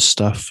psychosis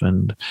stuff.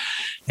 And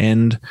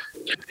when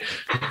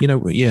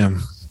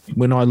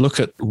I look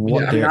at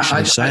what they're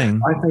actually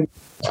saying,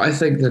 I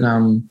think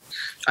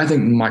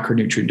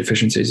micronutrient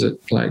deficiencies are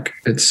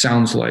it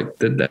sounds like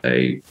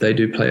that they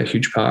do play a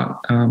huge part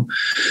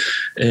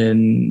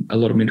in a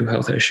lot of mental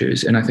health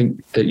issues. And I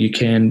think that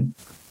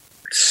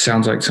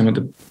sounds like some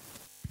of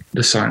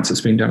the science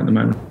that's being done at the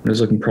moment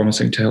is looking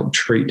promising to help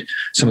treat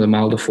some of the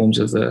milder forms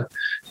of the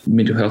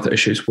mental health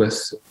issues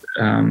with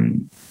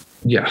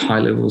high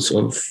levels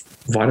of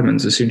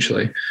vitamins,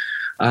 essentially.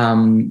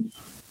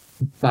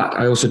 But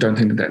I also don't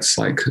think that that's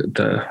I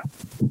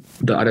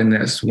don't think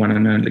that's one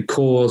and only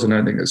cause. I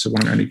don't think that's the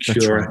one and only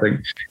cure. Right. I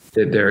think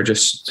that there are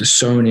just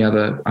so many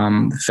other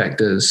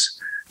factors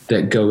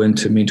that go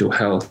into mental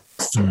health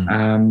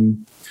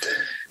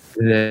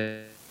that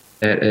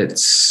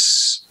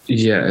it's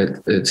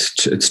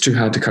too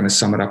hard to kind of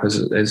sum it up as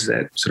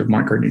that sort of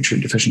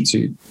micronutrient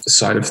deficiency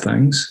side of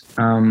things.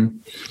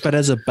 But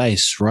as a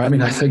base, right?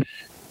 I think.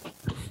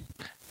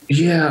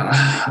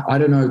 Yeah, I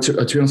don't know. To be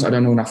honest, I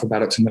don't know enough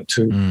about it to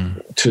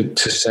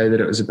say that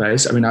it was a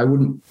base. I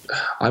wouldn't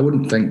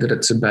think that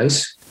it's a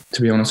base.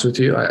 To be honest with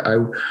you, I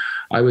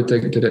would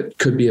think that it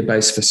could be a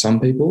base for some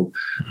people,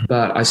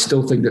 but I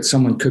still think that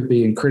someone could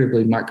be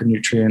incredibly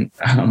micronutrient,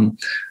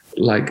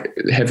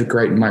 have a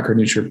great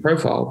micronutrient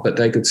profile, but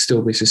they could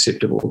still be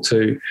susceptible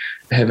to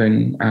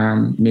having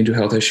mental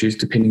health issues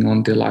depending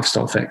on their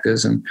lifestyle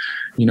factors and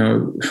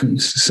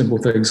simple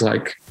things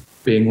like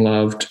being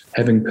loved,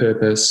 having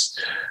purpose,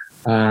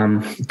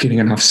 getting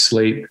enough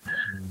sleep,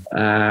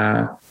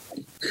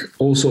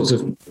 all sorts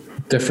of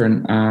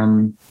different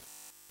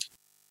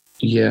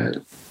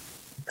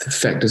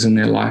factors in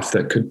their life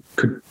that could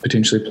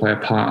potentially play a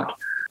part.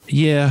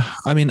 Yeah,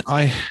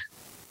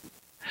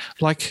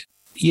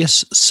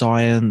 yes,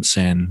 science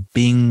and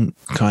being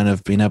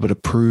able to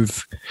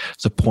prove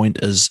the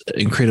point is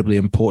incredibly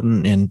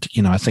important. And,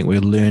 I think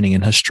we're learning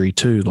in history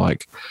too,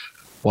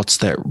 what's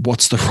the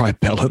right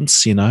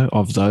balance,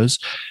 of those.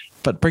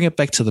 But bring it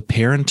back to the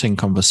parenting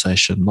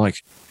conversation.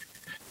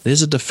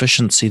 There's a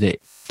deficiency that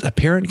a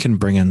parent can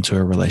bring into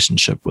a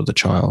relationship with a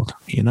child,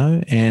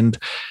 and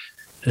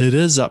it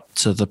is up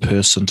to the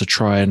person to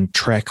try and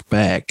track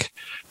back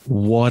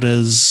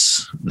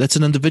that's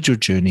an individual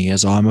journey,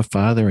 as I'm a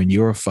father and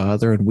you're a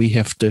father, and we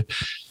have to,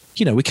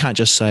 we can't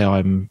just say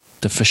I'm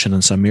deficient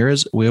in some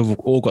areas. We've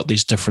all got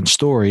these different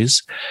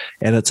stories,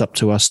 and it's up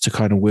to us to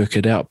kind of work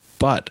it out.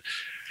 But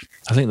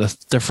I think the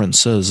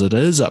difference is it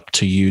is up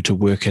to you to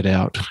work it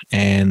out,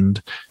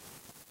 and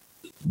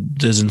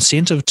there's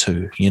incentive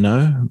to,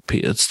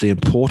 it's the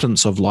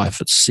importance of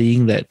life. It's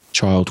seeing that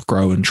child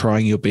grow and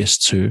trying your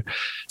best to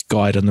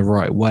guide in the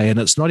right way. And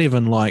it's not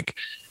even the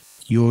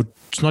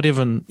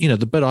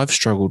bit I've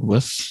struggled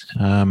with.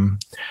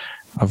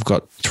 I've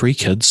got 3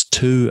 kids,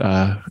 2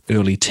 are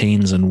early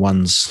teens and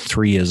one's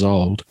 3 years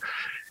old.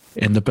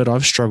 And the bit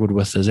I've struggled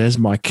with is as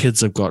my kids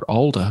have got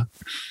older,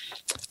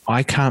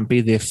 I can't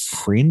be their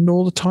friend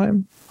all the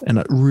time. And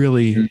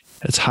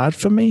it's hard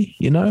for me,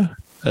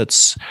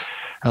 It's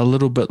a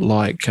little bit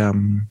like I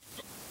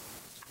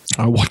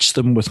watch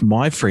them with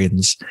my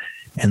friends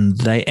and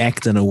they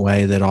act in a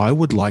way that I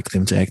would like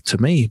them to act to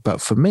me.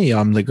 But for me,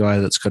 I'm the guy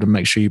that's got to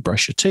make sure you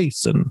brush your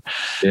teeth and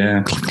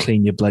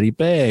clean your bloody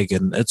bag.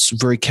 And it's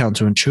very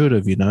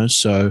counterintuitive,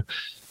 So,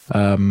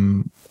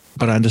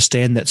 but I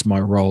understand that's my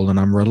role and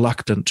I'm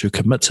reluctant to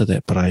commit to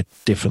that, but I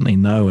definitely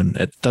know, and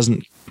it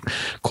doesn't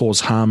cause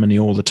harmony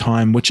all the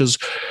time, which is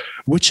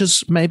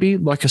maybe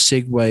like a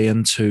segue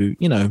into,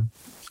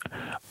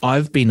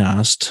 I've been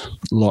asked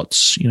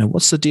lots,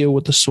 what's the deal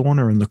with the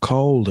sauna and the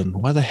cold, and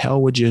why the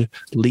hell would you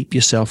leap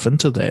yourself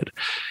into that?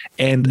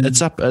 And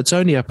it's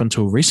only up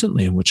until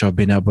recently in which I've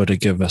been able to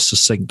give a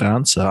succinct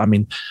answer.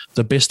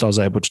 The best I was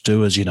able to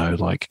do is,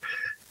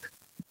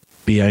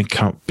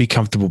 be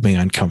comfortable being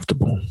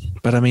uncomfortable.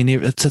 But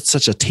it's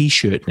such a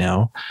T-shirt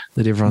now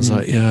that everyone's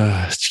like,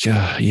 yeah,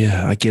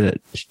 I get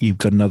it. You've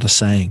got another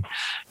saying,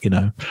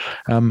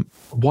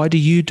 Why do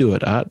you do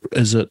it, Art?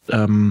 Is it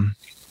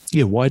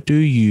why do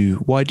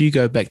you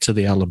go back to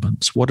the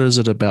elements? What is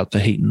it about the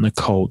heat and the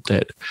cold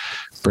that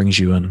brings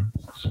you in?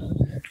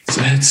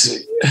 It's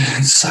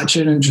such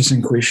an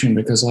interesting question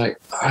because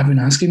I've been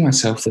asking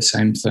myself the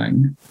same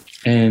thing,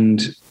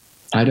 and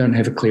I don't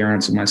have a clear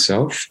answer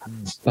myself,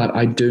 but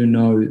I do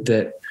know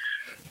that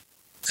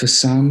for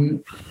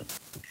some,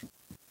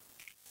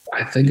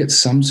 I think it's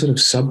some sort of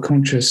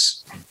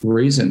subconscious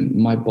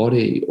reason, my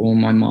body or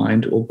my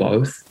mind or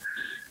both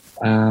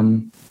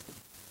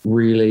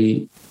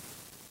really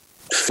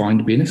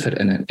find benefit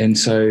in it. And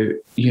so,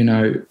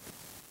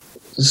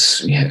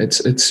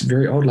 it's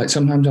very odd. Like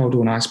sometimes I'll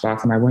do an ice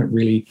bath and I won't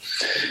really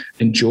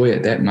enjoy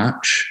it that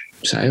much.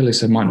 So at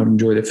least I might not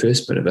enjoy the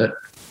first bit of it.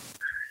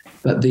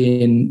 But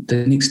then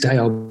the next day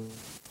I'll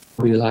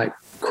be like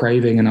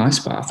craving an ice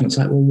bath. And it's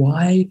like, well,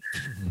 why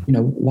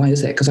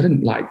is that? Because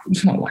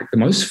it's not like the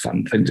most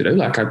fun thing to do.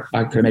 Like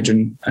I can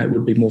imagine it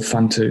would be more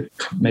fun to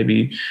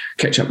maybe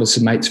catch up with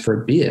some mates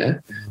for a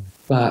beer.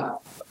 But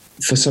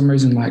for some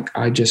reason, like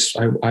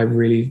I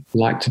really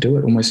like to do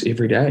it almost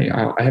every day.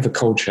 I have a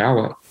cold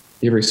shower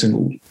every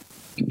single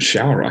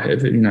shower I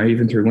have,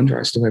 even through winter,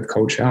 I still have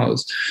cold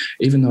showers,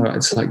 even though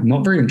it's like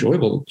not very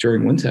enjoyable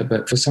during winter.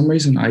 But for some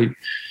reason, I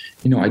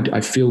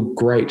feel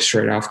great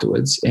straight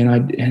afterwards,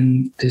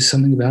 and there's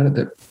something about it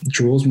that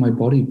draws my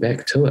body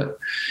back to it.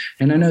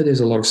 And I know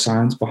there's a lot of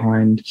science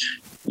behind,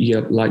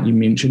 like you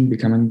mentioned,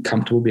 becoming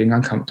comfortable, being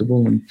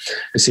uncomfortable, and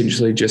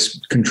essentially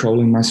just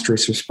controlling my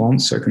stress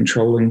response. So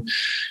controlling,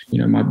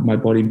 my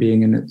body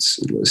being in its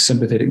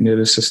sympathetic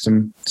nervous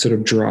system sort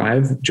of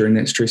drive during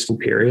that stressful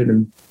period,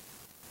 and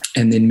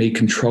then me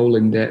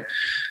controlling that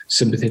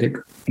sympathetic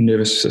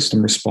nervous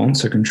system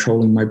response, so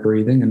controlling my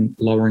breathing and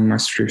lowering my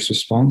stress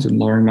response and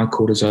lowering my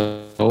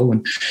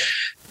cortisol.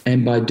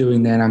 And by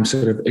doing that, I'm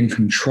sort of in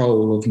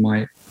control of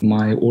my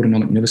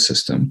autonomic nervous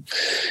system.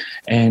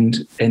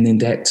 And then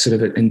that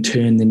sort of in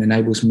turn then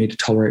enables me to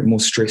tolerate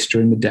more stress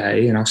during the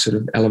day, and I've sort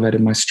of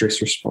elevated my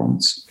stress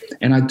response.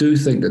 And I do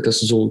think that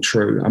this is all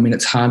true. I mean,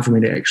 it's hard for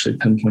me to actually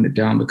pinpoint it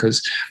down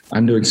because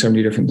I'm doing so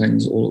many different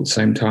things all at the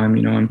same time.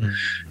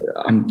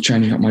 I'm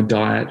changing up my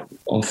diet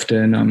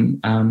often.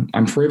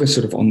 I'm forever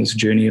sort of on this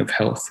journey of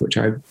health, which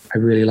I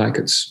really like.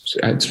 It's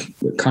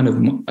kind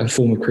of a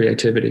form of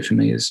creativity for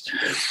me, is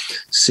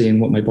seeing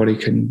what my body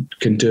can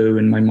do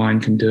and my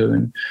mind can do,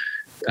 and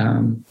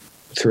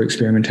through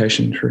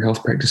experimentation, through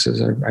health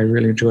practices, I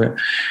really enjoy it.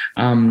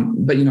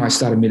 But I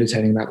started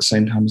meditating about the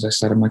same time as I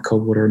started my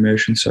cold water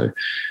immersion. So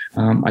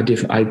I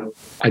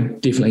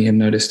definitely have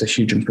noticed a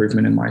huge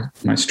improvement in my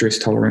stress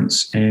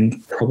tolerance,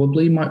 and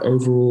probably my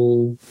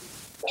overall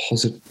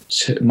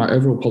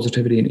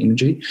positivity and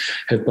energy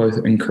have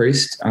both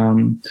increased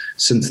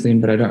since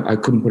then. But I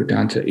couldn't put it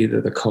down to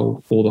either the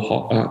cold or the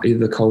hot, either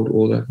the cold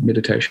or the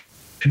meditation.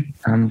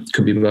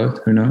 Could be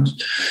both, who knows.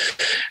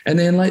 And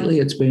then lately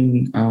it's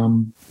been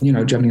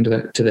jumping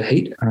into the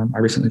heat. I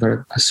recently got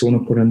a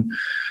sauna put in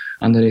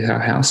underneath our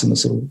house in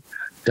this little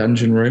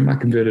dungeon room. I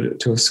converted it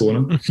to a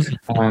sauna.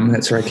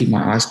 That's where I keep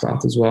my ice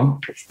bath as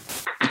well.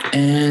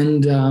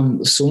 And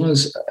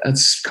saunas,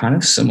 it's kind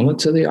of similar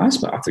to the ice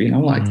bath,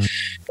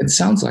 it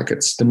sounds like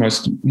it's the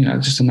most,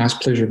 just a nice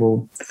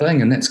pleasurable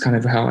thing. And that's kind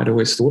of how I'd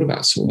always thought about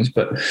saunas.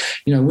 But,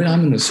 when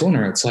I'm in the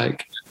sauna, it's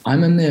like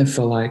I'm in there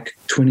for like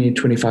 20,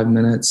 25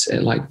 minutes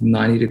at like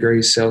 90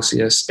 degrees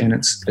Celsius. And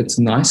it's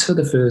nice for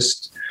the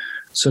first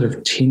sort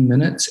of 10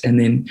 minutes. And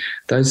then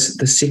the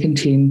second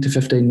 10 to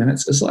 15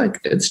 minutes is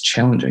like, it's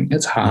challenging.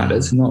 It's hard.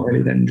 It's not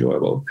really that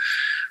enjoyable.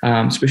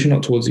 Especially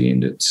not towards the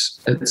end. It's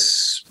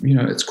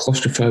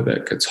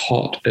claustrophobic. It's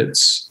hot.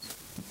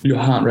 Your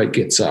heart rate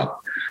gets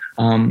up.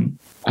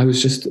 I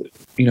was just,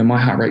 my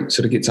heart rate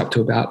sort of gets up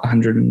to about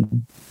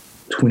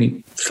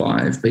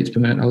 125 beats per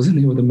minute. I was in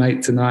there with a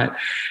mate tonight,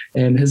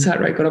 and his heart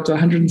rate got up to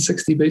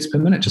 160 beats per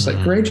minute, just like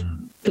gradually.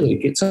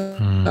 It gets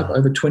up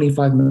over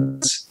 25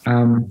 minutes.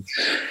 And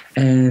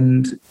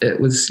it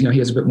was, he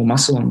has a bit more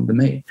muscle on than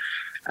me.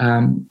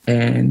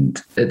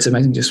 And it's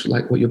amazing just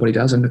like what your body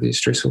does under these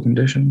stressful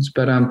conditions.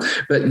 But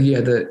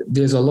yeah,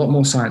 there's a lot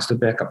more science to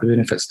back up the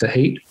benefits to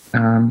heat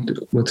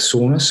with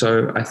sauna.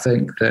 So I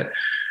think that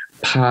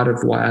part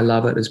of why I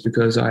love it is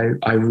because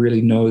I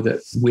really know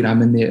that when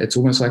I'm in there, it's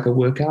almost like a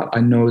workout. I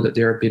know that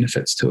there are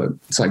benefits to it.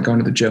 It's like going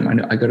to the gym.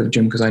 I go to the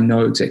gym because I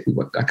know exactly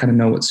I kind of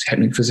know what's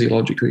happening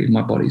physiologically in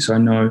my body. So I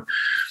know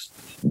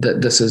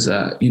that this is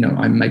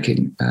I'm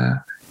making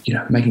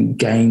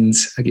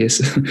gains, I guess.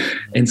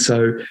 And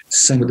so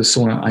same with the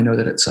sauna, I know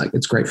that it's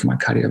great for my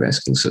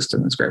cardiovascular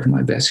system. It's great for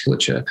my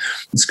vasculature.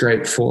 It's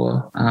great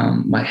for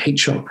my heat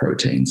shock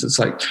proteins. It's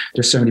like,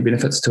 there's so many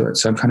benefits to it.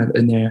 So I'm kind of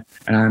in there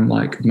and I'm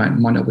like, might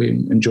not be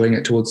enjoying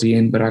it towards the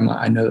end, but I'm like,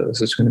 I know that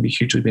this is going to be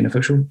hugely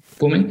beneficial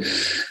for me.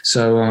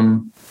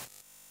 So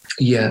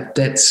yeah,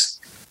 that's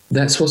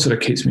what sort of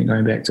keeps me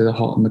going back to the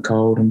hot and the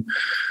cold. And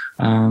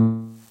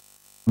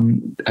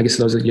I guess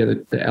those are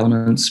the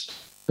elements.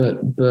 But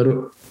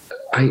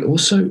I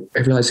also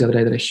realized the other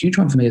day that a huge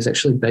one for me is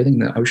actually bathing in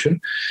the ocean.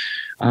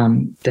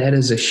 That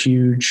is a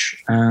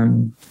huge,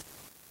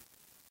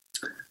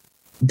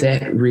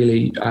 that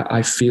really,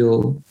 I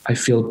feel a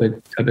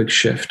big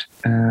shift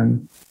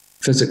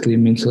physically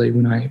and mentally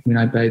when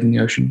I bathe in the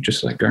ocean,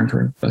 just like going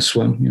for a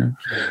swim,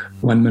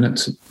 1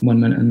 minute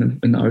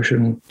in the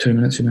ocean, or 2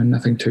 minutes,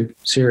 nothing too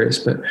serious,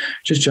 but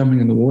just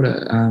jumping in the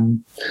water.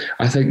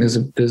 I think has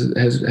a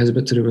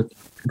bit to do with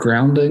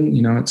grounding.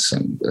 It's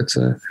something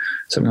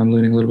I'm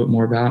learning a little bit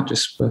more about,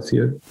 just with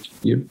your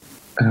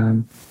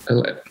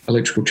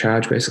electrical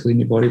charge basically in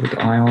your body with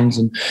the ions,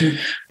 and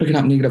picking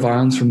up negative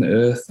ions from the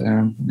earth.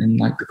 And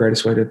like the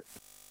greatest way to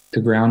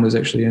ground is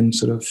actually in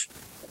sort of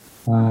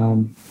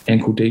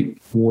ankle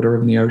deep water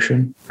in the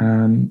ocean.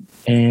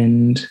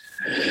 And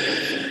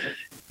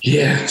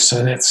yeah,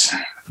 so that's,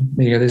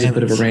 there's a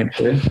bit of a rant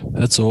there.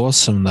 It's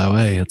awesome though,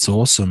 eh? It's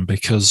awesome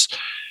because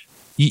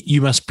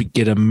you must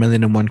get a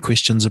million and one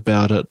questions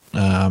about it.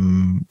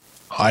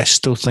 I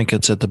still think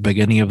it's at the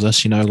beginning of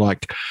this,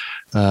 like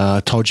I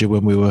told you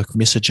when we were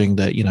messaging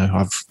that,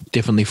 I've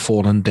definitely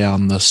fallen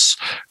down this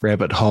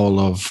rabbit hole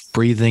of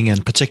breathing,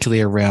 and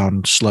particularly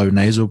around slow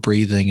nasal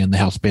breathing and the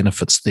health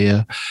benefits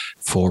there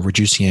for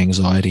reducing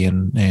anxiety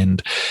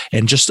and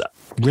just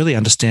really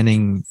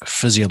understanding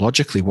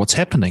physiologically what's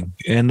happening.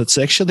 And it's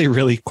actually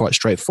really quite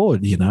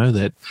straightforward,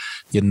 that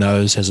your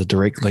nose has a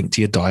direct link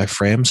to your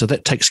diaphragm. So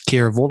that takes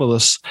care of all of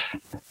this,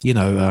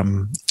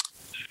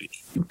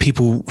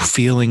 people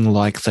feeling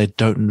like they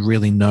don't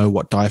really know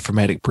what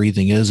diaphragmatic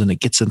breathing is, and it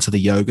gets into the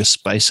yoga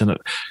space, and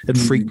it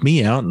freaked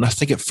me out, and I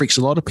think it freaks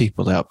a lot of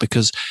people out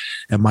because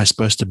am I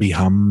supposed to be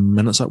hum?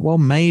 And it's like, well,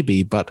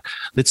 maybe, but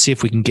let's see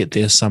if we can get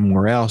there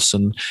somewhere else.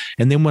 And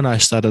then when I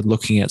started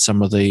looking at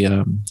some of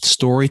the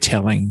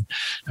storytelling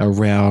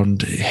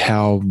around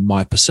how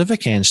my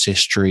Pacific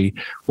ancestry,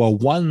 well,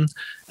 one,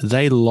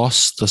 they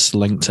lost this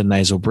link to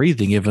nasal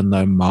breathing, even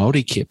though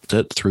Māori kept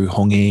it through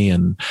hongi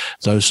and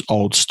those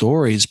old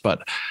stories.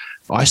 But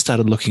I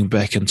started looking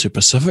back into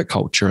Pacific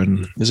culture,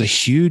 and there's a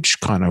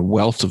huge kind of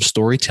wealth of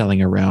storytelling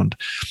around,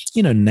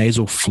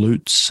 nasal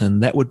flutes.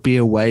 And that would be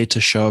a way to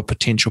show a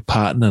potential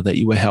partner that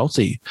you were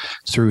healthy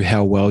through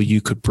how well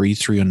you could breathe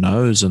through your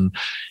nose. And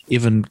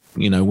even,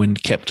 when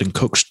Captain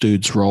Cook's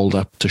dudes rolled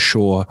up to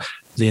shore,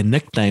 their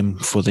nickname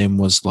for them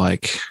was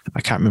like,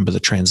 I can't remember the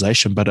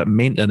translation, but it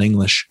meant in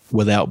English,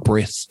 without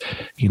breath.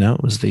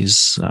 It was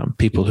these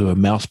people who are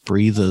mouth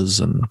breathers.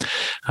 And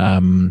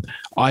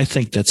I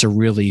think that's a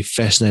really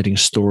fascinating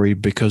story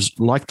because,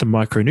 like the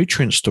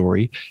micronutrient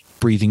story,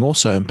 breathing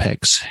also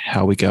impacts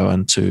how we go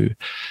into,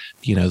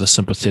 the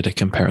sympathetic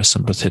and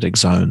parasympathetic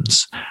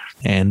zones.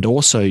 And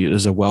also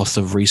there's a wealth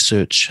of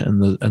research in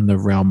the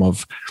realm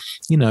of,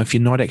 if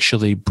you're not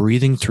actually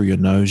breathing through your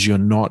nose, you're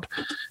not,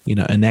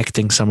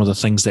 enacting some of the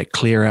things that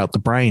clear out the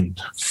brain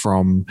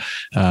from,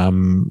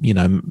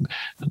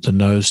 the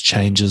nose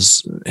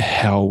changes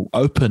how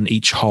open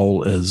each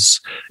hole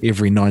is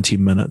every 90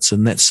 minutes.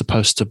 And that's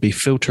supposed to be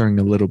filtering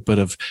a little bit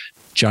of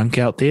junk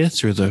out there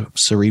through the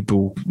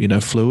cerebral,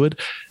 fluid,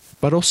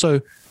 but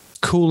also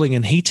cooling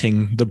and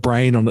heating the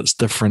brain on its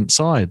different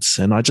sides.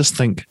 And I just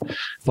think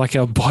like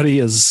our body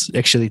is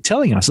actually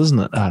telling us, isn't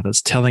it, Art?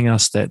 It's telling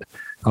us that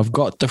I've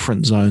got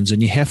different zones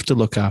and you have to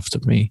look after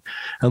me.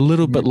 A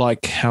little bit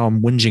like how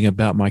I'm whinging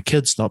about my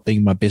kids not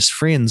being my best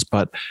friends,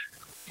 but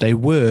they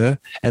were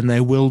and they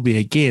will be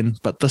again,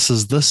 but this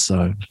is this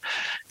zone.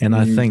 And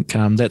I think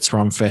that's where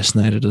I'm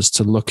fascinated, is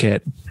to look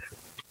at,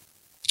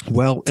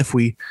 well, if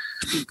we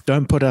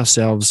don't put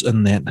ourselves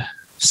in that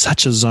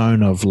such a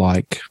zone of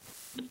like,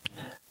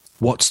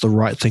 what's the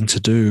right thing to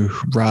do?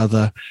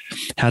 Rather,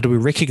 how do we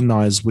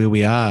recognize where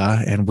we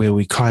are and where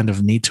we kind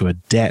of need to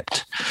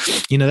adapt?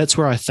 That's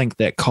where I think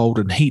that cold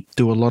and heat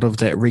do a lot of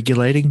that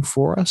regulating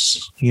for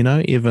us.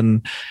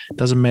 Even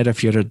doesn't matter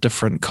if you're at a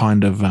different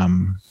kind of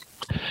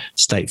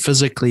state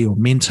physically or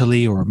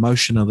mentally or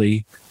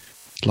emotionally,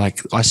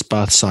 like ice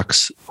bath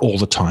sucks all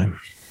the time,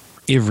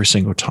 every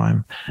single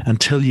time,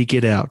 until you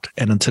get out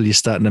and until you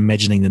start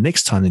imagining the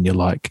next time, and you're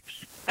like,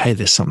 hey,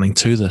 there's something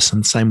to this.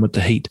 And same with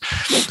the heat.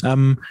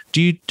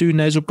 Do you do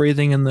nasal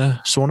breathing in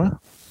the sauna?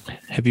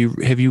 Have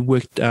you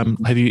worked?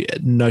 Have you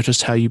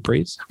noticed how you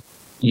breathe?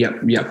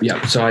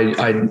 Yep. So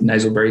I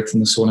nasal breathe in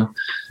the sauna,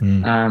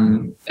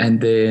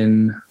 and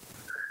then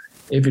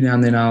every now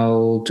and then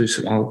I'll do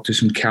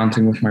some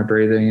counting with my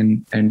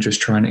breathing and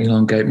just try and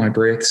elongate my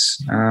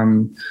breaths.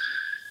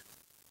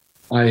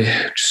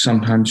 I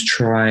sometimes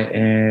try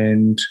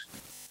and.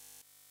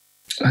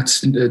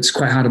 It's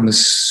quite hard in the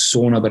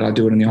sauna, but I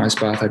do it in the ice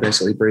bath. I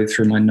basically breathe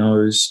through my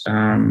nose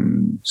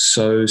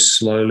so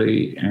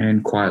slowly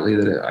and quietly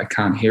that I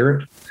can't hear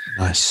it.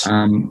 Nice.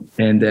 And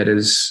that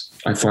is,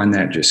 I find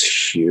that just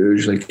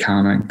hugely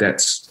calming.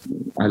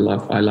 I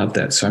love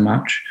that so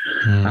much.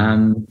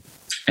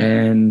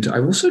 And I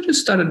also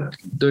just started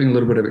doing a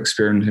little bit of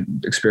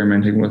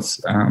experimenting with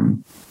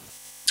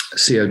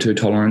CO2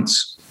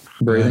 tolerance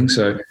breathing.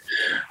 So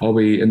I'll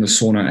be in the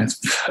sauna. I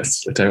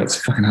tell you, it's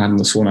fucking hard in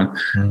the sauna.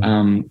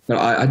 But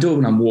I do it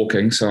when I'm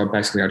walking. So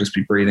I'll just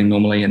be breathing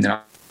normally, and then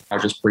I'll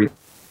just breathe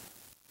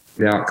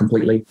out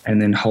completely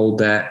and then hold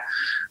that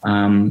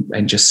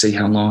and just see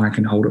how long I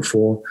can hold it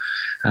for.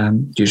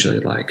 Usually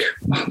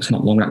it's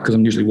not long enough because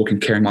I'm usually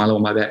carrying Milo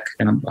on my back,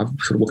 and I'm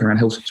sort of walking around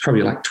hills. It's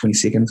probably like 20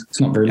 seconds.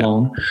 It's not very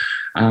long.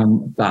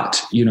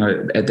 But,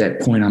 at that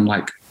point, I'm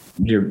like,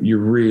 you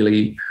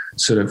really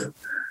sort of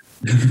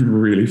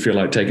really feel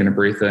like taking a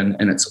breath in,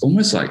 and it's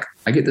almost like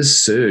I get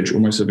this surge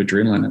almost of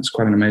adrenaline. It's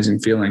quite an amazing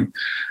feeling.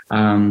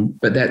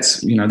 But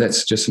that's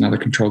just another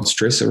controlled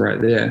stressor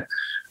right there.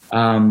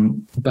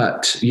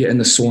 But yeah, in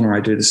the sauna I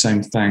do the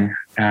same thing,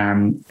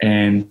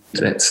 and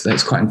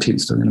that's quite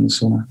intense doing it in the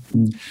sauna.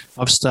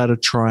 I've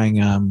started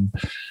trying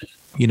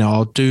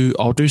I'll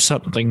do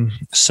something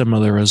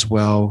similar as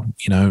well.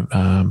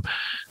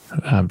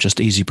 Just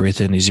easy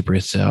breath in, easy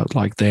breath out,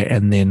 like that,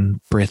 and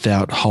then breath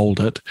out, hold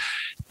it.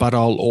 But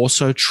I'll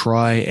also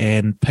try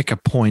and pick a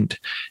point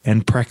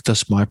and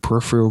practice my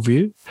peripheral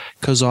view,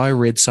 because I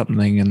read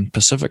something in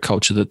Pacific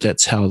culture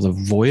that's how the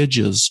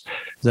voyagers,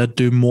 that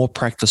do more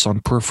practice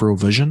on peripheral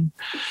vision.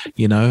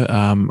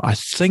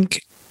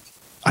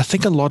 I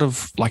think a lot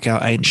of like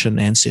our ancient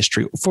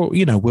ancestry for,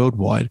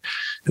 worldwide,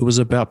 it was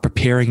about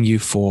preparing you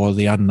for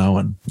the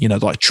unknown,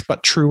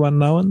 but true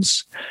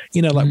unknowns,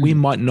 we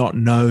might not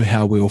know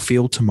how we'll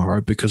feel tomorrow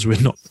because we're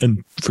not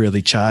in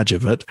really charge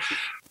of it.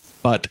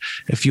 But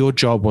if your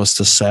job was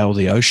to sail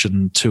the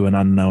ocean to an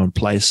unknown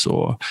place,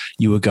 or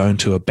you were going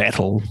to a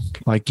battle,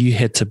 like you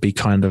had to be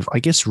kind of, I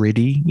guess,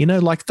 ready,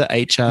 like the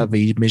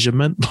HRV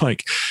measurement,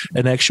 like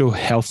an actual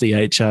healthy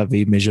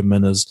HRV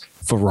measurement is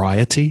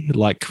variety,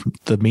 like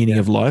the meaning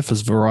of life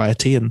is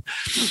variety.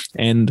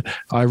 And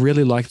I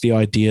really like the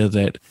idea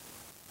that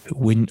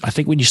when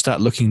you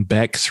start looking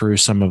back through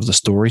some of the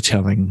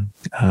storytelling,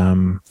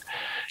 I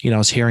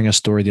was hearing a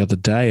story the other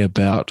day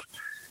about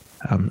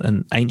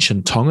in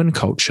ancient Tongan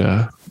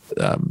culture,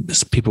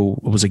 it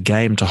was a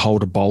game to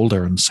hold a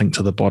boulder and sink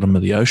to the bottom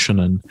of the ocean,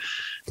 and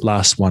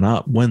last one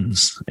up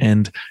wins.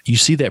 And you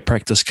see that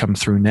practice come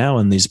through now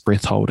in these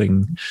breath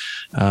holding,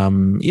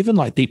 even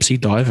like deep sea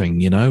diving,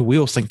 we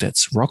all think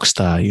that's rock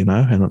star,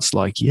 and it's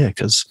like, yeah,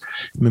 because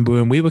remember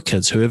when we were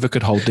kids, whoever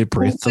could hold their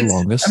breath the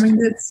longest.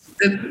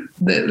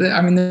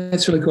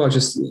 That's really cool.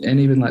 And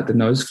even like the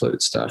nose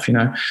flute stuff,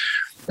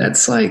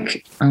 that's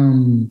like,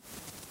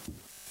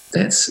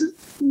 that's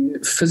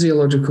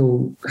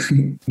physiological,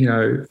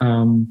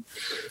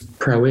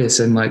 prowess,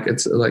 and like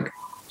it's like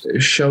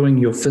showing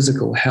your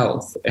physical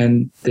health,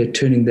 and they're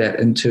turning that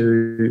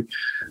into,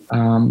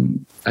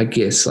 I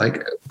guess,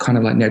 like kind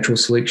of like natural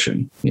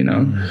selection,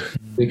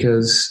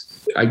 because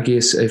I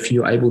guess if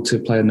you're able to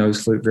play a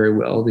nose flute very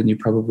well, then you're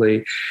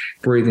probably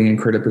breathing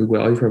incredibly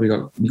well. You've probably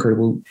got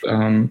incredible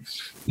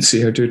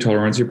CO2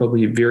 tolerance. You're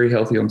probably very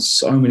healthy on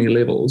so many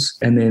levels.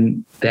 And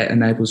then that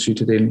enables you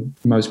to then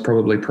most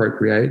probably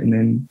procreate and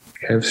then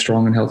have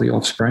strong and healthy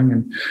offspring,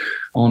 and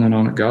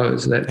on it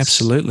goes.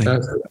 Absolutely.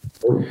 That's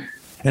cool.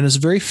 And it's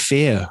very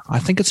fair. I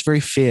think it's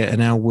very fair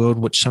in our world,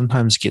 which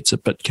sometimes gets a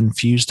bit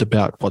confused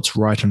about what's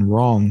right and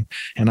wrong.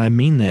 And I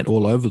mean that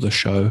all over the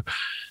show.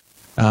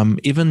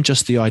 Even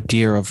just the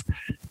idea of,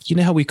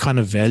 how we kind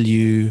of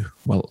value,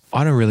 well,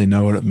 I don't really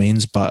know what it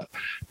means, but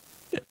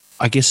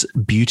I guess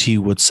beauty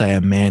would say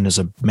a man is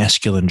a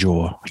masculine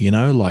jaw,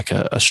 like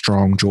a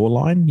strong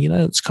jawline.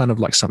 It's kind of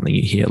like something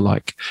you hear,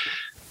 like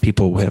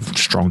people have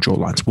strong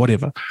jawlines,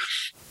 whatever.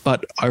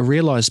 But I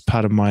realized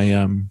part of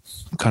my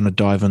kind of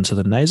dive into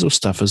the nasal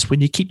stuff is when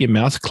you keep your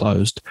mouth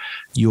closed,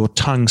 your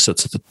tongue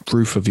sits at the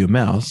roof of your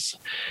mouth,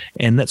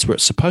 and that's where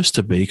it's supposed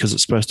to be, because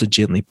it's supposed to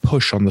gently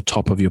push on the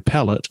top of your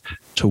palate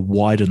to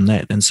widen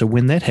that. And so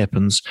when that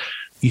happens,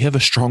 you have a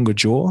stronger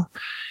jaw,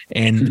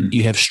 and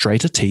you have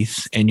straighter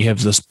teeth, and you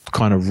have this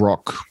kind of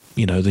rock,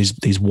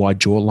 these wide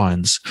jaw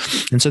lines.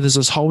 And so there's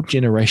this whole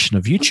generation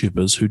of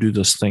YouTubers who do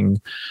this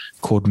thing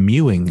called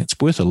mewing. It's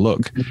worth a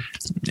look.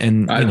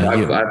 And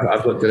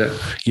I've looked at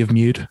it. You've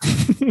mewed?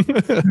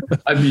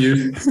 I've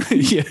mewed.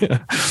 Yeah.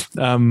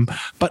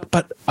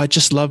 But I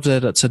just love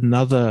that it's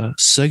another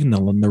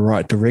signal in the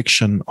right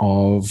direction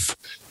of,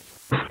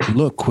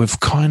 look, we've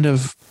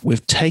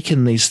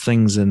taken these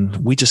things and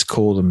we just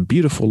call them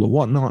beautiful or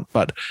whatnot,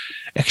 but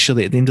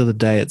actually at the end of the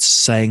day, it's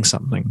saying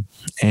something.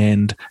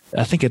 And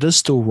I think it is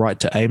still right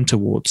to aim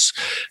towards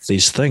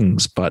these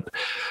things, but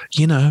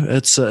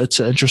it's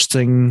an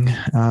interesting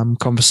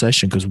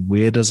conversation, because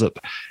where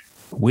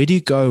do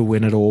you go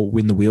when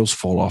the wheels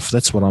fall off?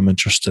 That's what I'm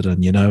interested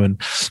in,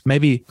 and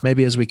maybe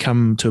as we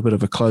come to a bit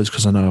of a close,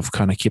 because I know I've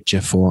kind of kept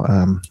you for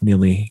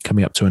nearly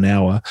coming up to an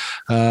hour.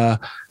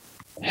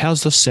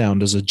 How's this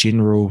sound as a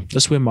general?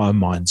 That's where my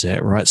mind's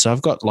at, right? So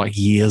I've got like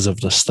years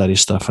of this study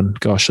stuff, and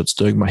gosh, it's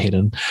doing my head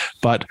in.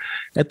 But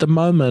at the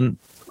moment,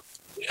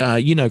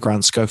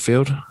 Grant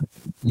Schofield.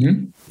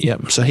 Mm-hmm. Yeah,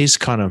 so he's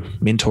kind of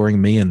mentoring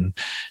me, and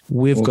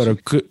we've got a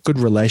good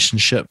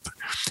relationship.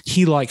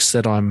 He likes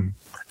that I'm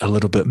a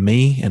little bit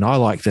me, and I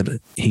like that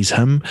he's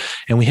him,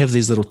 and we have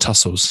these little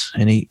tussles,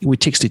 and we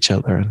text each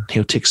other, and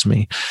he'll text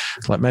me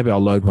like, maybe I'll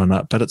load one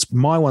up, but it's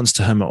my ones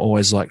to him are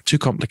always like, too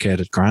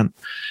complicated, Grant.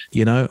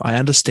 I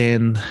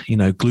understand,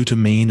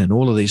 glutamine and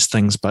all of these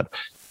things, but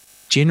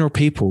general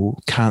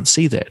people can't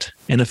see that.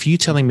 And if you're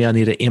telling me I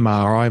need an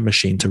MRI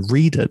machine to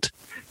read it,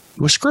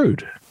 we're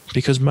screwed,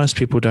 because most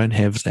people don't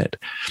have that.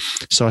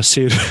 So I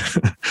said,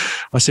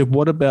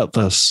 what about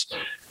this?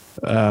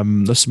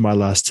 This is my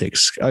last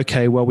text.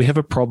 Okay, well, we have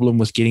a problem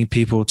with getting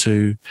people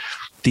to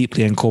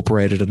deeply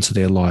incorporate it into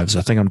their lives.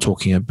 I think I'm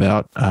talking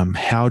about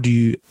how do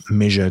you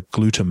measure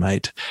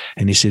glutamate?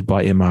 And he said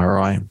by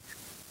MRI.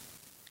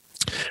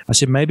 I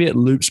said maybe it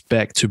loops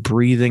back to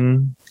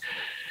breathing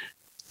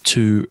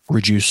to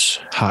reduce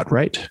heart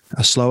rate.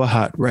 A slower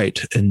heart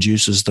rate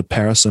induces the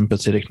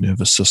parasympathetic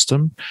nervous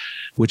system,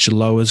 which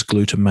lowers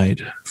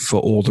glutamate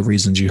for all the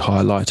reasons you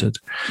highlighted.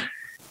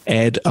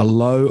 add a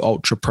low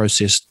ultra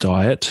processed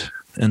diet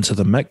into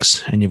the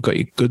mix, and you've got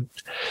your good,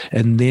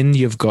 and then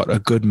you've got a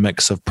good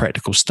mix of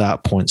practical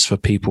start points for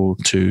people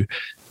to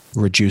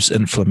reduce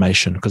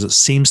inflammation, because it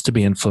seems to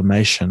be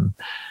inflammation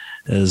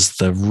is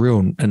the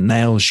real, it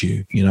nails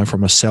you,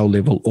 from a cell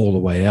level all the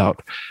way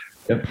out.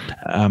 Yep.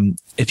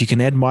 If you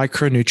can add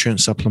micronutrient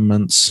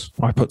supplements,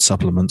 I put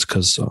supplements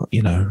because,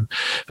 then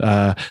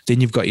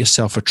you've got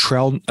yourself a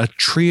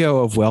trio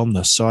of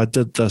wellness. So I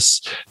did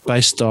this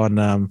based on,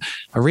 I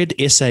read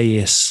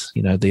SAS,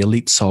 the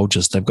elite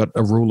soldiers. They've got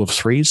a rule of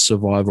three,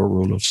 survival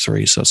rule of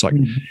three. So it's like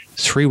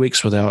 3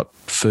 weeks without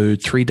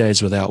food, 3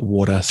 days without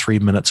water, 3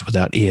 minutes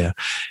without air.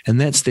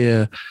 And that's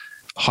their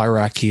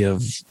hierarchy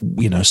of,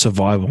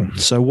 survival.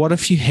 So what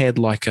if you had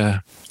like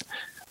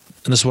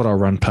and this is what I'll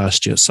run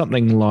past you,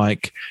 something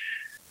like,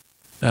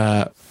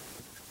 let's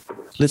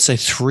say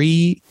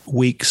 3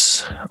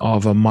 weeks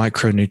of a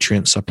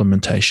micronutrient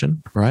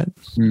supplementation, right?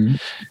 Mm-hmm.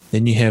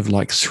 Then you have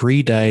like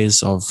 3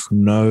 days of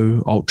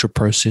no ultra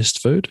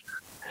processed food.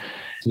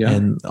 Yeah.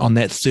 And on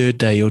that third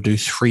day, you'll do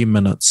 3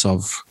 minutes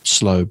of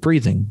slow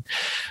breathing.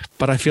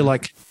 But I feel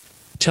like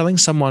telling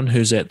someone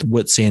who's at the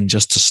wit's end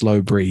just to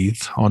slow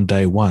breathe on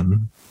day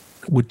one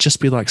would just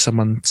be like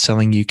someone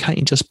telling you, can't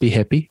you just be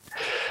happy?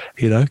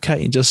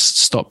 Can't you just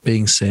stop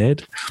being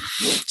sad?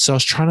 So I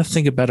was trying to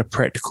think about a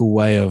practical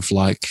way of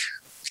like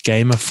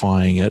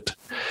gamifying it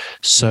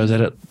so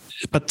that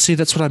but see,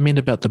 that's what I meant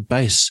about the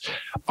base.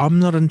 I'm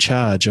not in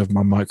charge of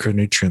my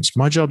micronutrients.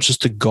 My job's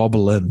just to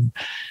gobble in.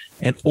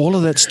 And all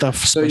of that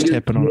stuff is supposed to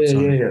happen on its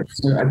own. Yeah.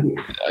 So,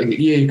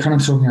 you're kind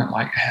of talking about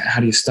like, how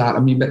do you start? I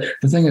mean, but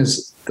the thing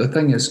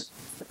is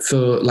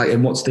for like,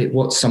 and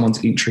what's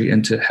someone's entry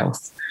into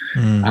health?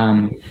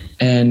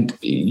 And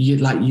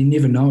you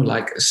never know,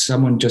 like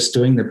someone just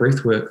doing the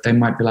breath work, they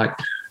might be like,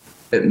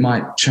 it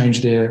might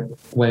change their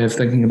way of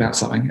thinking about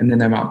something. And then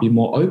they might be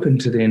more open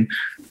to then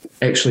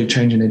actually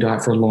changing their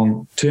diet for a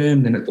long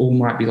term. Then it all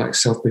might be like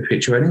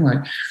self-perpetuating. Like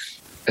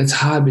it's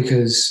hard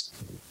because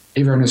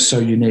everyone is so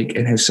unique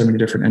and has so many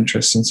different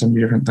interests and so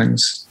many different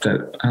things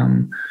that,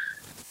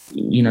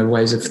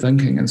 ways of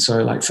thinking. And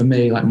so like for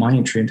me, like my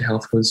entry into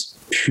health was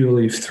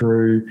purely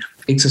through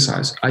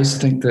exercise. I used to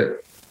think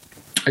that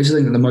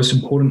the most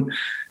important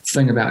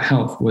thing about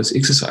health was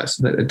exercise,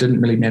 that it didn't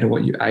really matter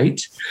what you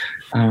ate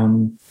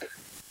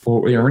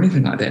or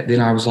anything like that. Then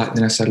I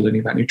started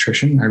learning about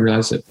nutrition. I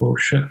realized that, well,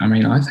 shit, I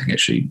mean, I think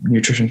actually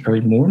nutrition is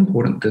probably more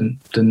important than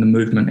the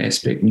movement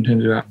aspect in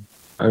terms of our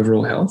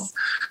overall health.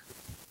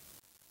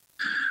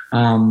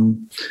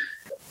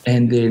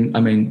 And then,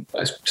 I mean,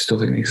 I still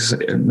think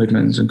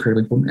movement is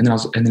incredibly important.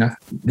 And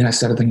then I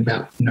started thinking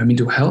about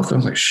mental health. And I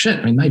was like, shit,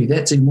 I mean, maybe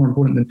that's even more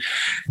important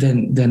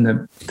than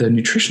the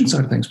nutrition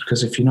side of things.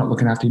 Because if you're not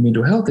looking after your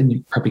mental health, then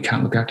you probably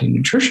can't look after your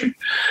nutrition.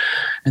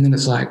 And then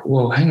it's like,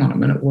 well, hang on a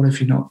minute. What if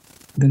you're not?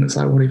 Then it's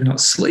like, what if you're not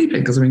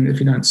sleeping? Because I mean,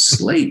 if you don't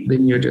sleep,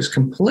 then you're just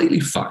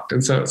completely fucked.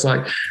 And so it's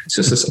like, it's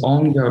just this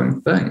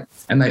ongoing thing.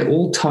 And they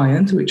all tie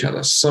into each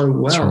other so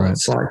well. Right.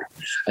 It's like,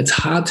 it's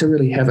hard to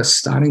really have a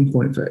starting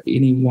point for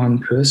any one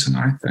person,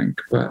 I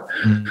think. But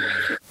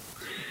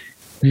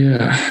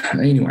yeah,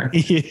 anyway.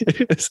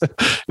 Yes.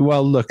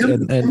 Well, look. Tell me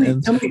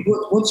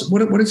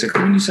what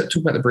exactly, when you talk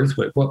about the breath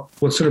work,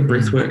 what sort of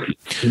breath work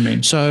do you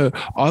mean? So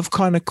I've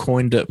kind of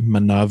coined it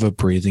Minerva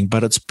breathing,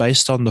 but it's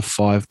based on the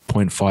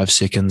 5.5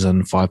 seconds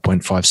and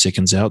 5.5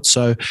 seconds out.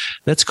 So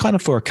that's kind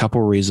of for a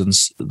couple of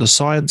reasons. The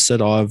science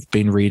that I've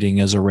been reading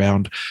is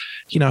around,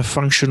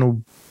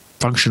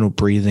 functional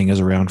breathing is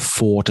around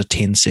 4 to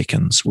 10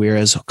 seconds,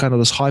 whereas kind of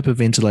this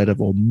hyperventilative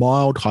or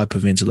mild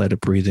hyperventilative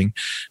breathing,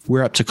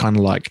 we're up to kind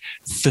of like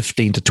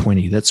 15 to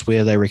 20. That's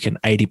where they reckon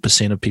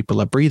 80% of people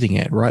are breathing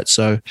at, right?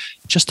 So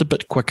just a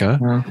bit quicker.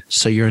 Yeah.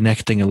 So you're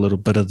enacting a little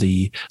bit of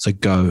the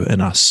go in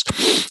us.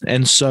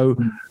 And so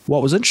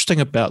what was interesting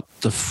about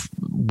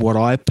what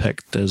I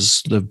picked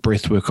as the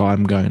breath work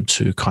I'm going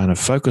to kind of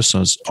focus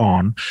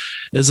on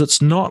is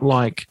it's not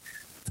like,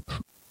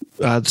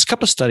 there's a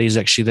couple of studies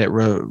actually that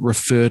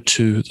refer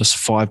to this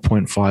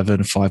 5.5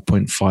 in,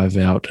 5.5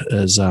 out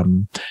as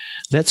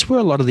that's where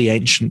a lot of the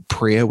ancient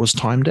prayer was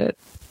timed at.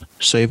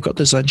 So you've got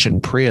this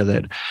ancient prayer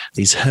that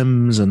these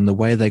hymns and the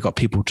way they got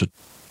people to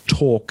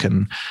talk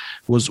and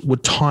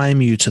would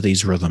time you to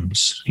these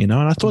rhythms, And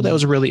I thought that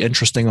was a really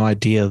interesting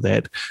idea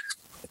that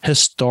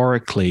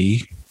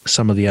historically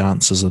some of the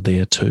answers are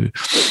there too.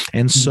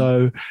 And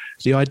so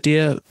the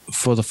idea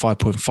for the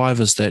 5.5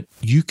 is that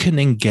you can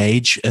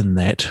engage in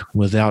that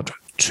without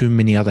too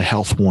many other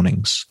health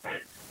warnings.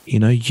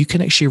 You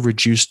can actually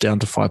reduce down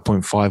to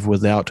 5.5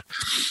 without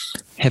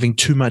having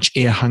too much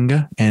air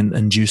hunger and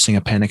inducing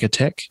a panic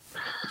attack.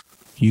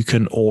 You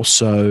can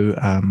also,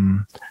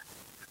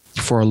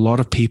 for a lot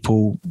of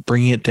people,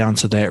 bringing it down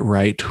to that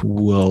rate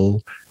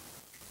will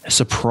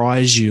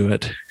surprise you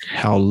at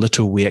how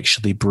little we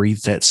actually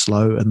breathe that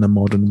slow in the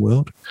modern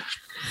world.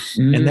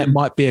 And that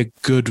might be a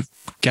good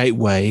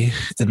gateway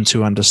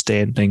into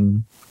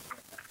understanding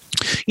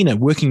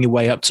working your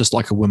way up to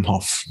like a Wim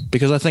Hof,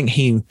 because I think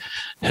he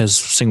has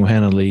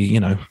single-handedly,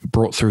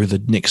 brought through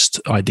the next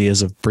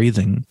ideas of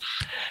breathing.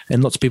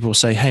 And lots of people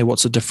say, hey,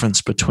 what's the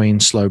difference between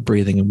slow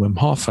breathing and Wim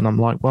Hof? And I'm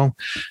like, well,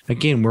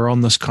 again, we're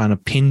on this kind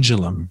of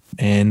pendulum.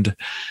 And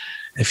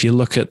if you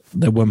look at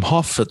the Wim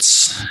Hof,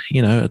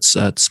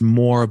 it's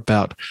more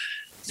about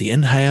the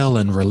inhale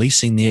and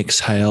releasing the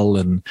exhale,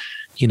 and,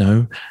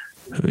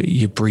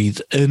 you breathe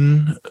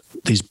in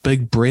these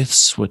big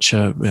breaths, which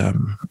are,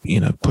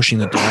 pushing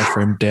the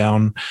diaphragm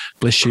down,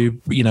 bless you,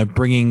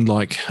 bringing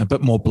like a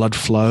bit more blood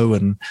flow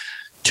and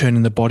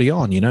turning the body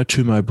on,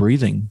 Tummo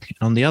breathing.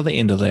 On the other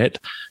end of that,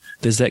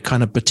 there's that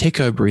kind of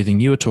Buteyko breathing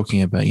you were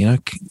talking about,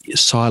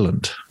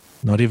 silent,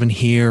 not even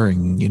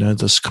hearing,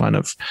 this kind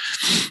of,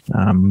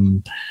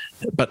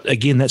 but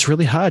again, that's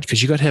really hard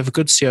because you got to have a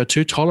good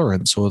CO2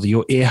 tolerance, or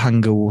your air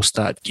hunger will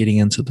start getting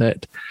into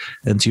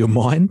your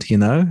mind,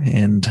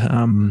 and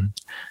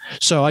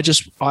so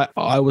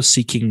I was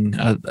seeking,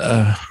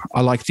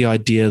 I like the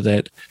idea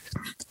that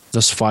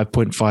this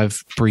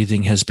 5.5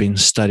 breathing has been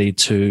studied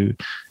to,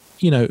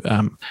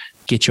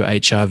 get your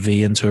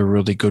HRV into a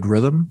really good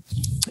rhythm.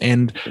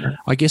 And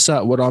I guess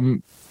what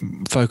I'm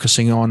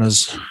focusing on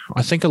is,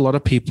 I think a lot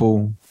of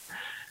people,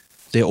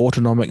 their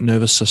autonomic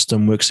nervous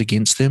system works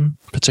against them,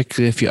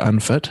 particularly if you're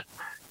unfit.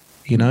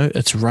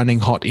 It's running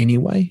hot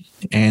anyway.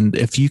 And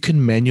if you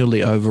can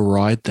manually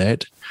override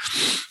that,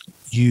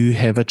 you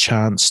have a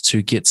chance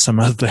to get some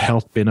of the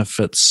health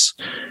benefits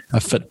a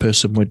fit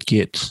person would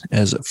get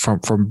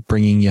from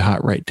bringing your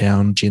heart rate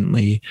down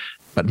gently,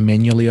 but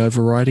manually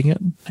overriding it.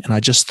 And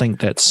I just think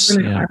that's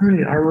I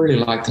really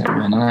like that,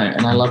 man.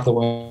 And I love the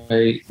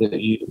way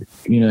that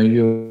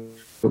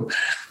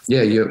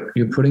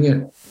you're putting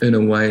it in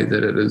a way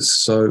that it is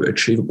so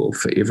achievable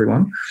for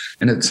everyone,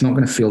 and it's not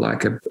going to feel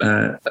like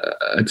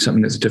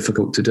something that's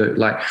difficult to do.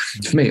 Like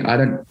for me,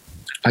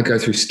 I go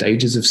through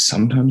stages of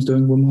sometimes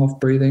doing Wim Hof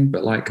breathing,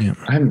 but I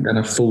haven't done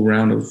a full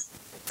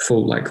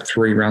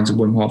 3 rounds of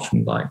Wim Hof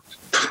in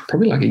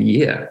probably like a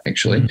year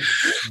actually.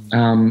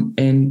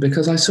 And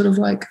because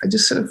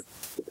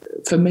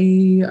for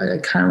me, I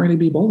can't really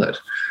be bothered.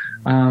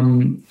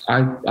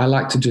 I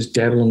like to just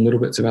dabble in little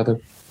bits of other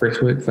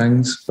breathwork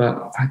things,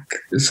 but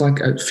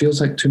it feels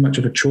like too much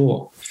of a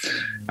chore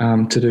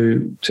to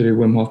do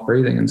Wim Hof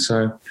breathing. And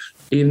so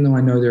even though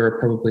I know there are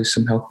probably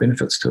some health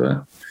benefits to it,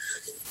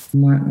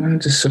 I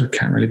just sort of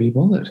can't really be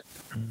bothered.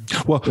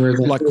 Well, whereas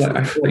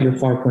I feel like your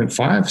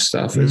 5.5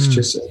 stuff is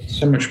just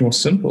so much more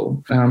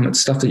simple. It's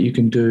stuff that you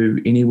can do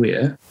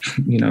anywhere.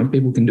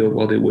 People can do it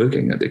while they're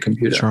working at their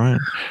computer. That's right.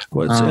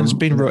 Well, it's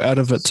been real out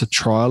of it to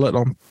trial it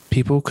on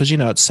people, because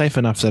it's safe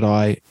enough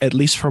that at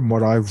least from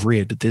what I've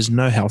read, there's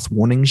no health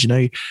warnings.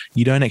 You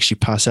don't actually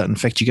pass out. In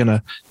fact, you're going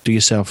to do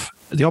yourself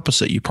the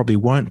opposite. You probably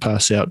won't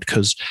pass out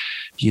because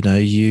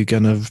you're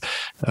going to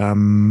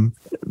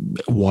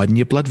widen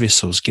your blood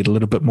vessels, get a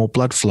little bit more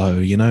blood flow,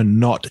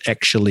 not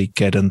actually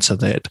get into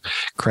that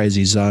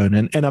crazy zone.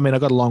 And I mean,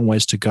 I've got a long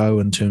ways to go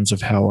in terms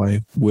of how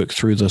I work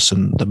through this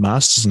and the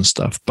masters and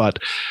stuff. But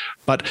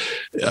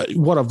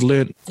what I've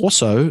learned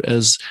also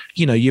is,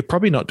 you're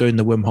probably not doing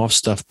the Wim Hof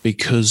stuff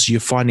because you're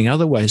finding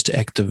other ways to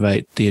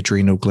activate the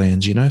adrenal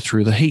glands,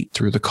 through the heat,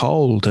 through the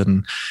cold.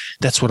 And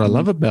that's what I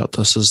love about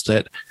this, is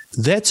that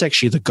that's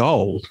actually the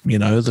goal.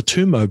 The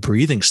Tummo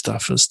breathing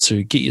stuff is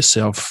to get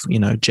yourself,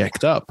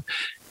 jacked up.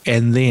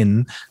 And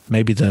then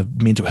maybe the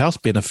mental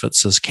health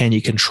benefits is, can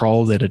you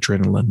control that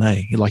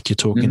adrenaline, like you're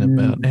talking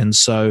about? And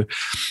so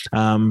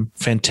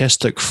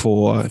fantastic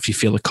for if you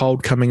feel a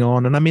cold coming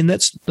on. And I mean,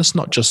 that's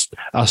not just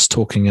us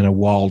talking in a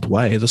wild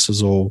way. This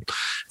is all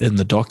in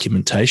the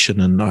documentation.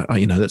 And,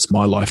 that's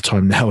my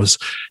lifetime now, is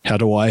how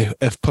do I,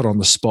 if put on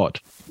the spot,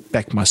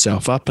 back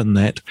myself up in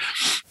that.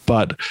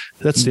 But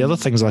that's the other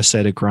things I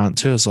say to Grant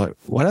too, is like,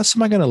 what else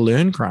am I going to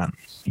learn, Grant?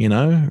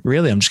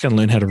 Really, I'm just going to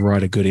learn how to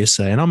write a good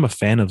essay. And I'm a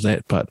fan of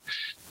that, but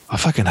I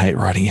fucking hate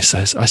writing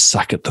essays. I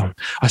suck at them.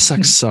 I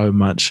suck so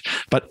much.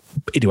 But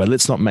anyway,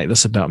 let's not make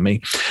this about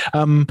me.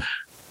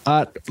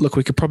 Look,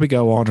 we could probably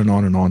go on and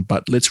on and on,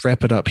 but let's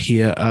wrap it up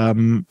here.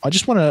 I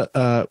just want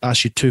to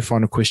ask you 2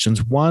 final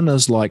questions. One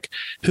is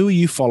who are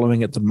you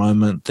following at the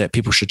moment that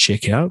people should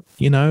check out?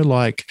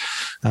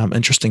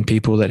 Interesting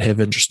people that have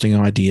interesting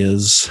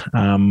ideas.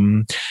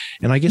 And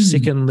I guess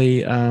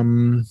secondly,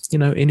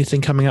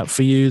 anything coming up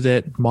for you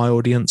that my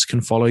audience can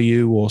follow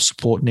you or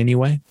support in any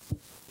way?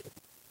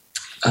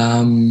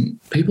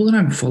 People that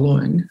I'm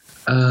following,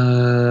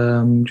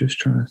 just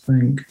trying to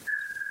think.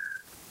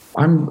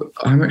 I'm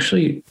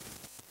actually,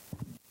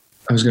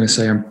 I was going to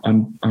say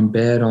I'm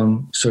bad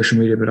on social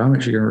media, but I'm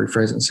actually going to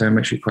rephrase it and say I'm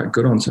actually quite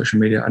good on social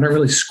media. I don't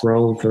really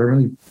scroll, so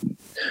I'm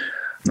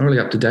not really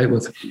up to date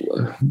with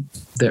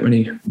that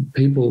many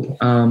people.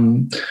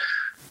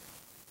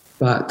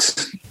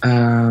 But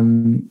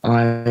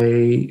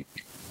I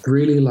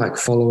really like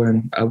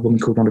following a woman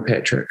called Rhonda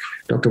Patrick,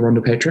 Dr.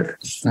 Rhonda Patrick.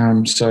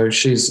 So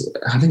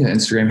I think her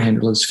Instagram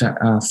handle is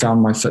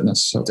Found My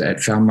Fitness. So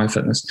it's @Found My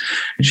Fitness.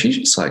 And she's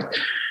just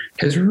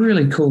has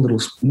really cool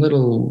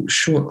little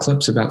short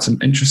clips about some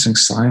interesting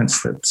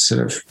science that's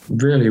sort of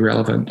really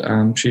relevant.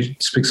 She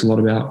speaks a lot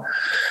about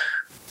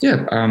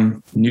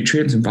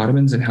nutrients and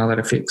vitamins and how that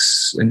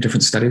affects in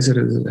different studies that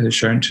it has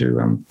shown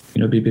to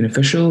be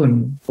beneficial,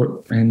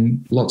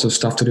 and lots of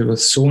stuff to do with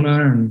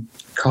sauna and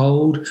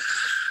cold.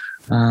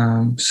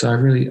 So I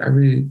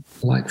really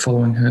like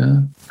following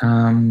her.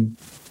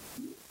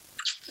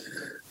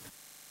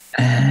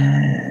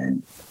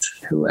 And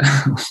who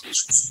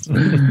else?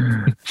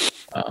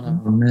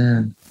 Oh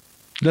man,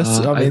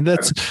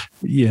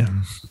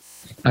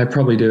 I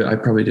probably do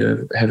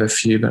have a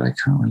few, but I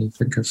can't really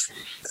think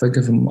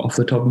of them off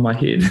the top of my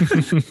head.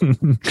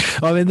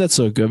 I mean, that's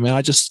so good. I mean,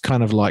 I just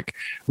kind of like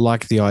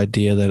the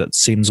idea that it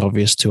seems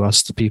obvious to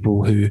us, the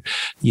people who,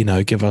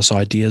 give us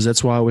ideas.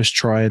 That's why I always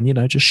try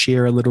and, just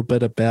share a little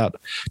bit about,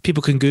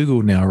 people can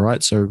Google now,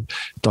 right? So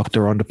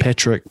Dr. Rhonda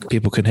Patrick,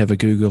 people can have a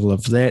Google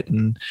of that.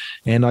 And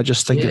I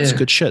just think it's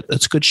good shit.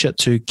 It's good shit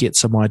to get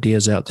some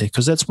ideas out there,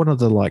 because that's one of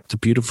the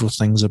beautiful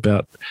things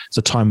about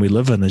the time we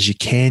live in, is you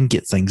can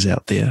get things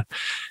out there.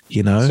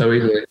 So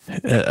easily.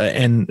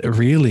 And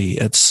really,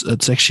 it's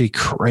actually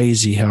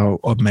crazy how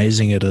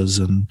amazing it is,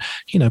 and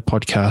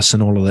podcasts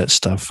and all of that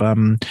stuff.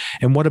 And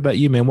what about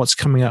you, man? What's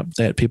coming up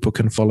that people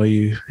can follow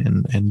you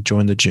and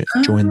join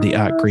the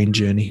Art Green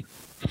journey?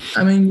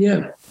 I mean,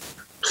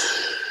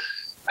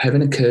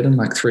 having a kid in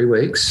like 3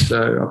 weeks,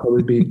 so I'll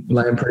probably be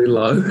laying pretty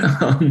low.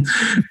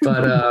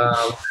 But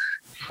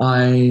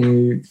I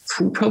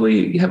will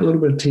probably have a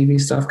little bit of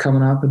TV stuff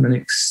coming up in the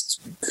next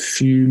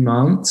few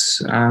months.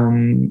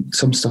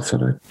 Some stuff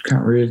that I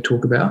can't really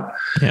talk about.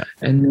 Yeah.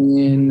 And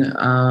then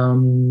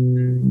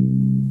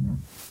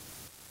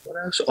what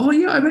else? Oh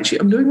yeah, I'm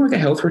doing like a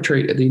health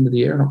retreat at the end of the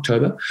year in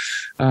October.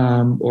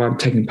 Or I'm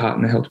taking part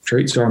in a health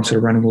retreat, so I'm sort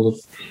of running all of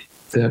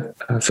the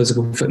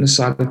physical fitness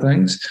side of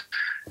things.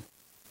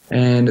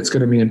 And it's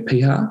going to be in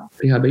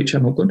Piha Beach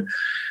in Auckland.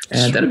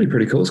 And that'll be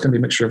pretty cool. It's going to be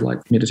a mixture of like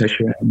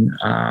meditation,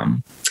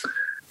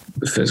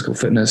 physical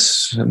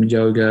fitness, some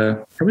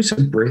yoga, probably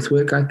some breath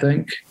work, I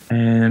think,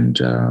 and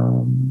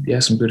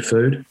some good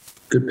food,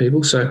 good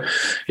people. So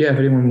if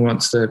anyone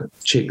wants to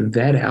check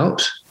that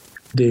out,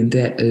 then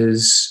that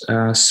is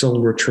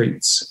Soul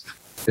Retreats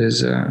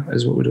is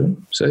what we're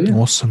doing. So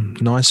Awesome.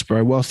 Nice,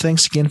 bro. Well,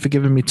 thanks again for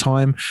giving me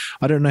time.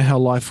 I don't know how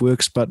life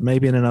works, but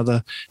maybe in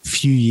another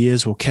few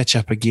years we'll catch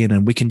up again,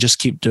 and we can just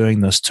keep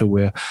doing this till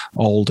we're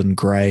old and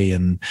grey,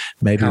 and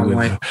maybe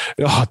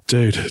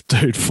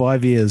dude,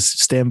 5 years.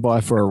 Stand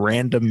by for a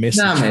random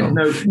message. No, man.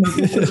 No.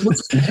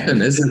 What's going to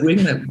happen is that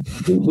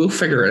we'll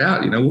figure it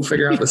out. We'll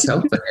figure out this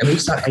health thing, and we'll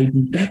start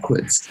aging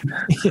backwards.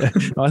 Yeah,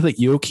 I think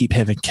you'll keep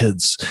having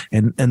kids,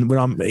 and when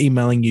I'm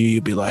emailing you,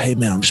 you'll be like, "Hey,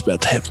 man, I'm just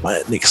about to have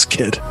my next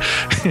kid."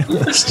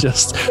 It's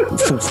just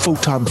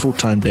full-time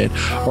dad.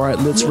 All right,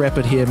 let's wrap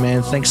it here,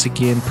 man. Thanks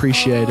again.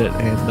 Appreciate it.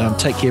 And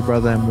take care,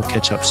 brother, and we'll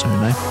catch up soon,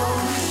 eh?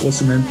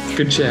 Awesome, man.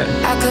 Good chat.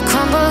 I could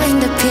crumble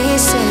into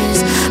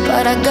pieces,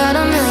 but I got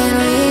a million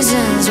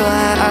reasons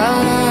why I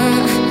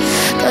won't.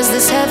 'Cause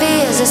this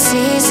heavy is a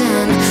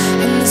season,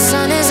 and the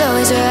sun is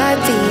always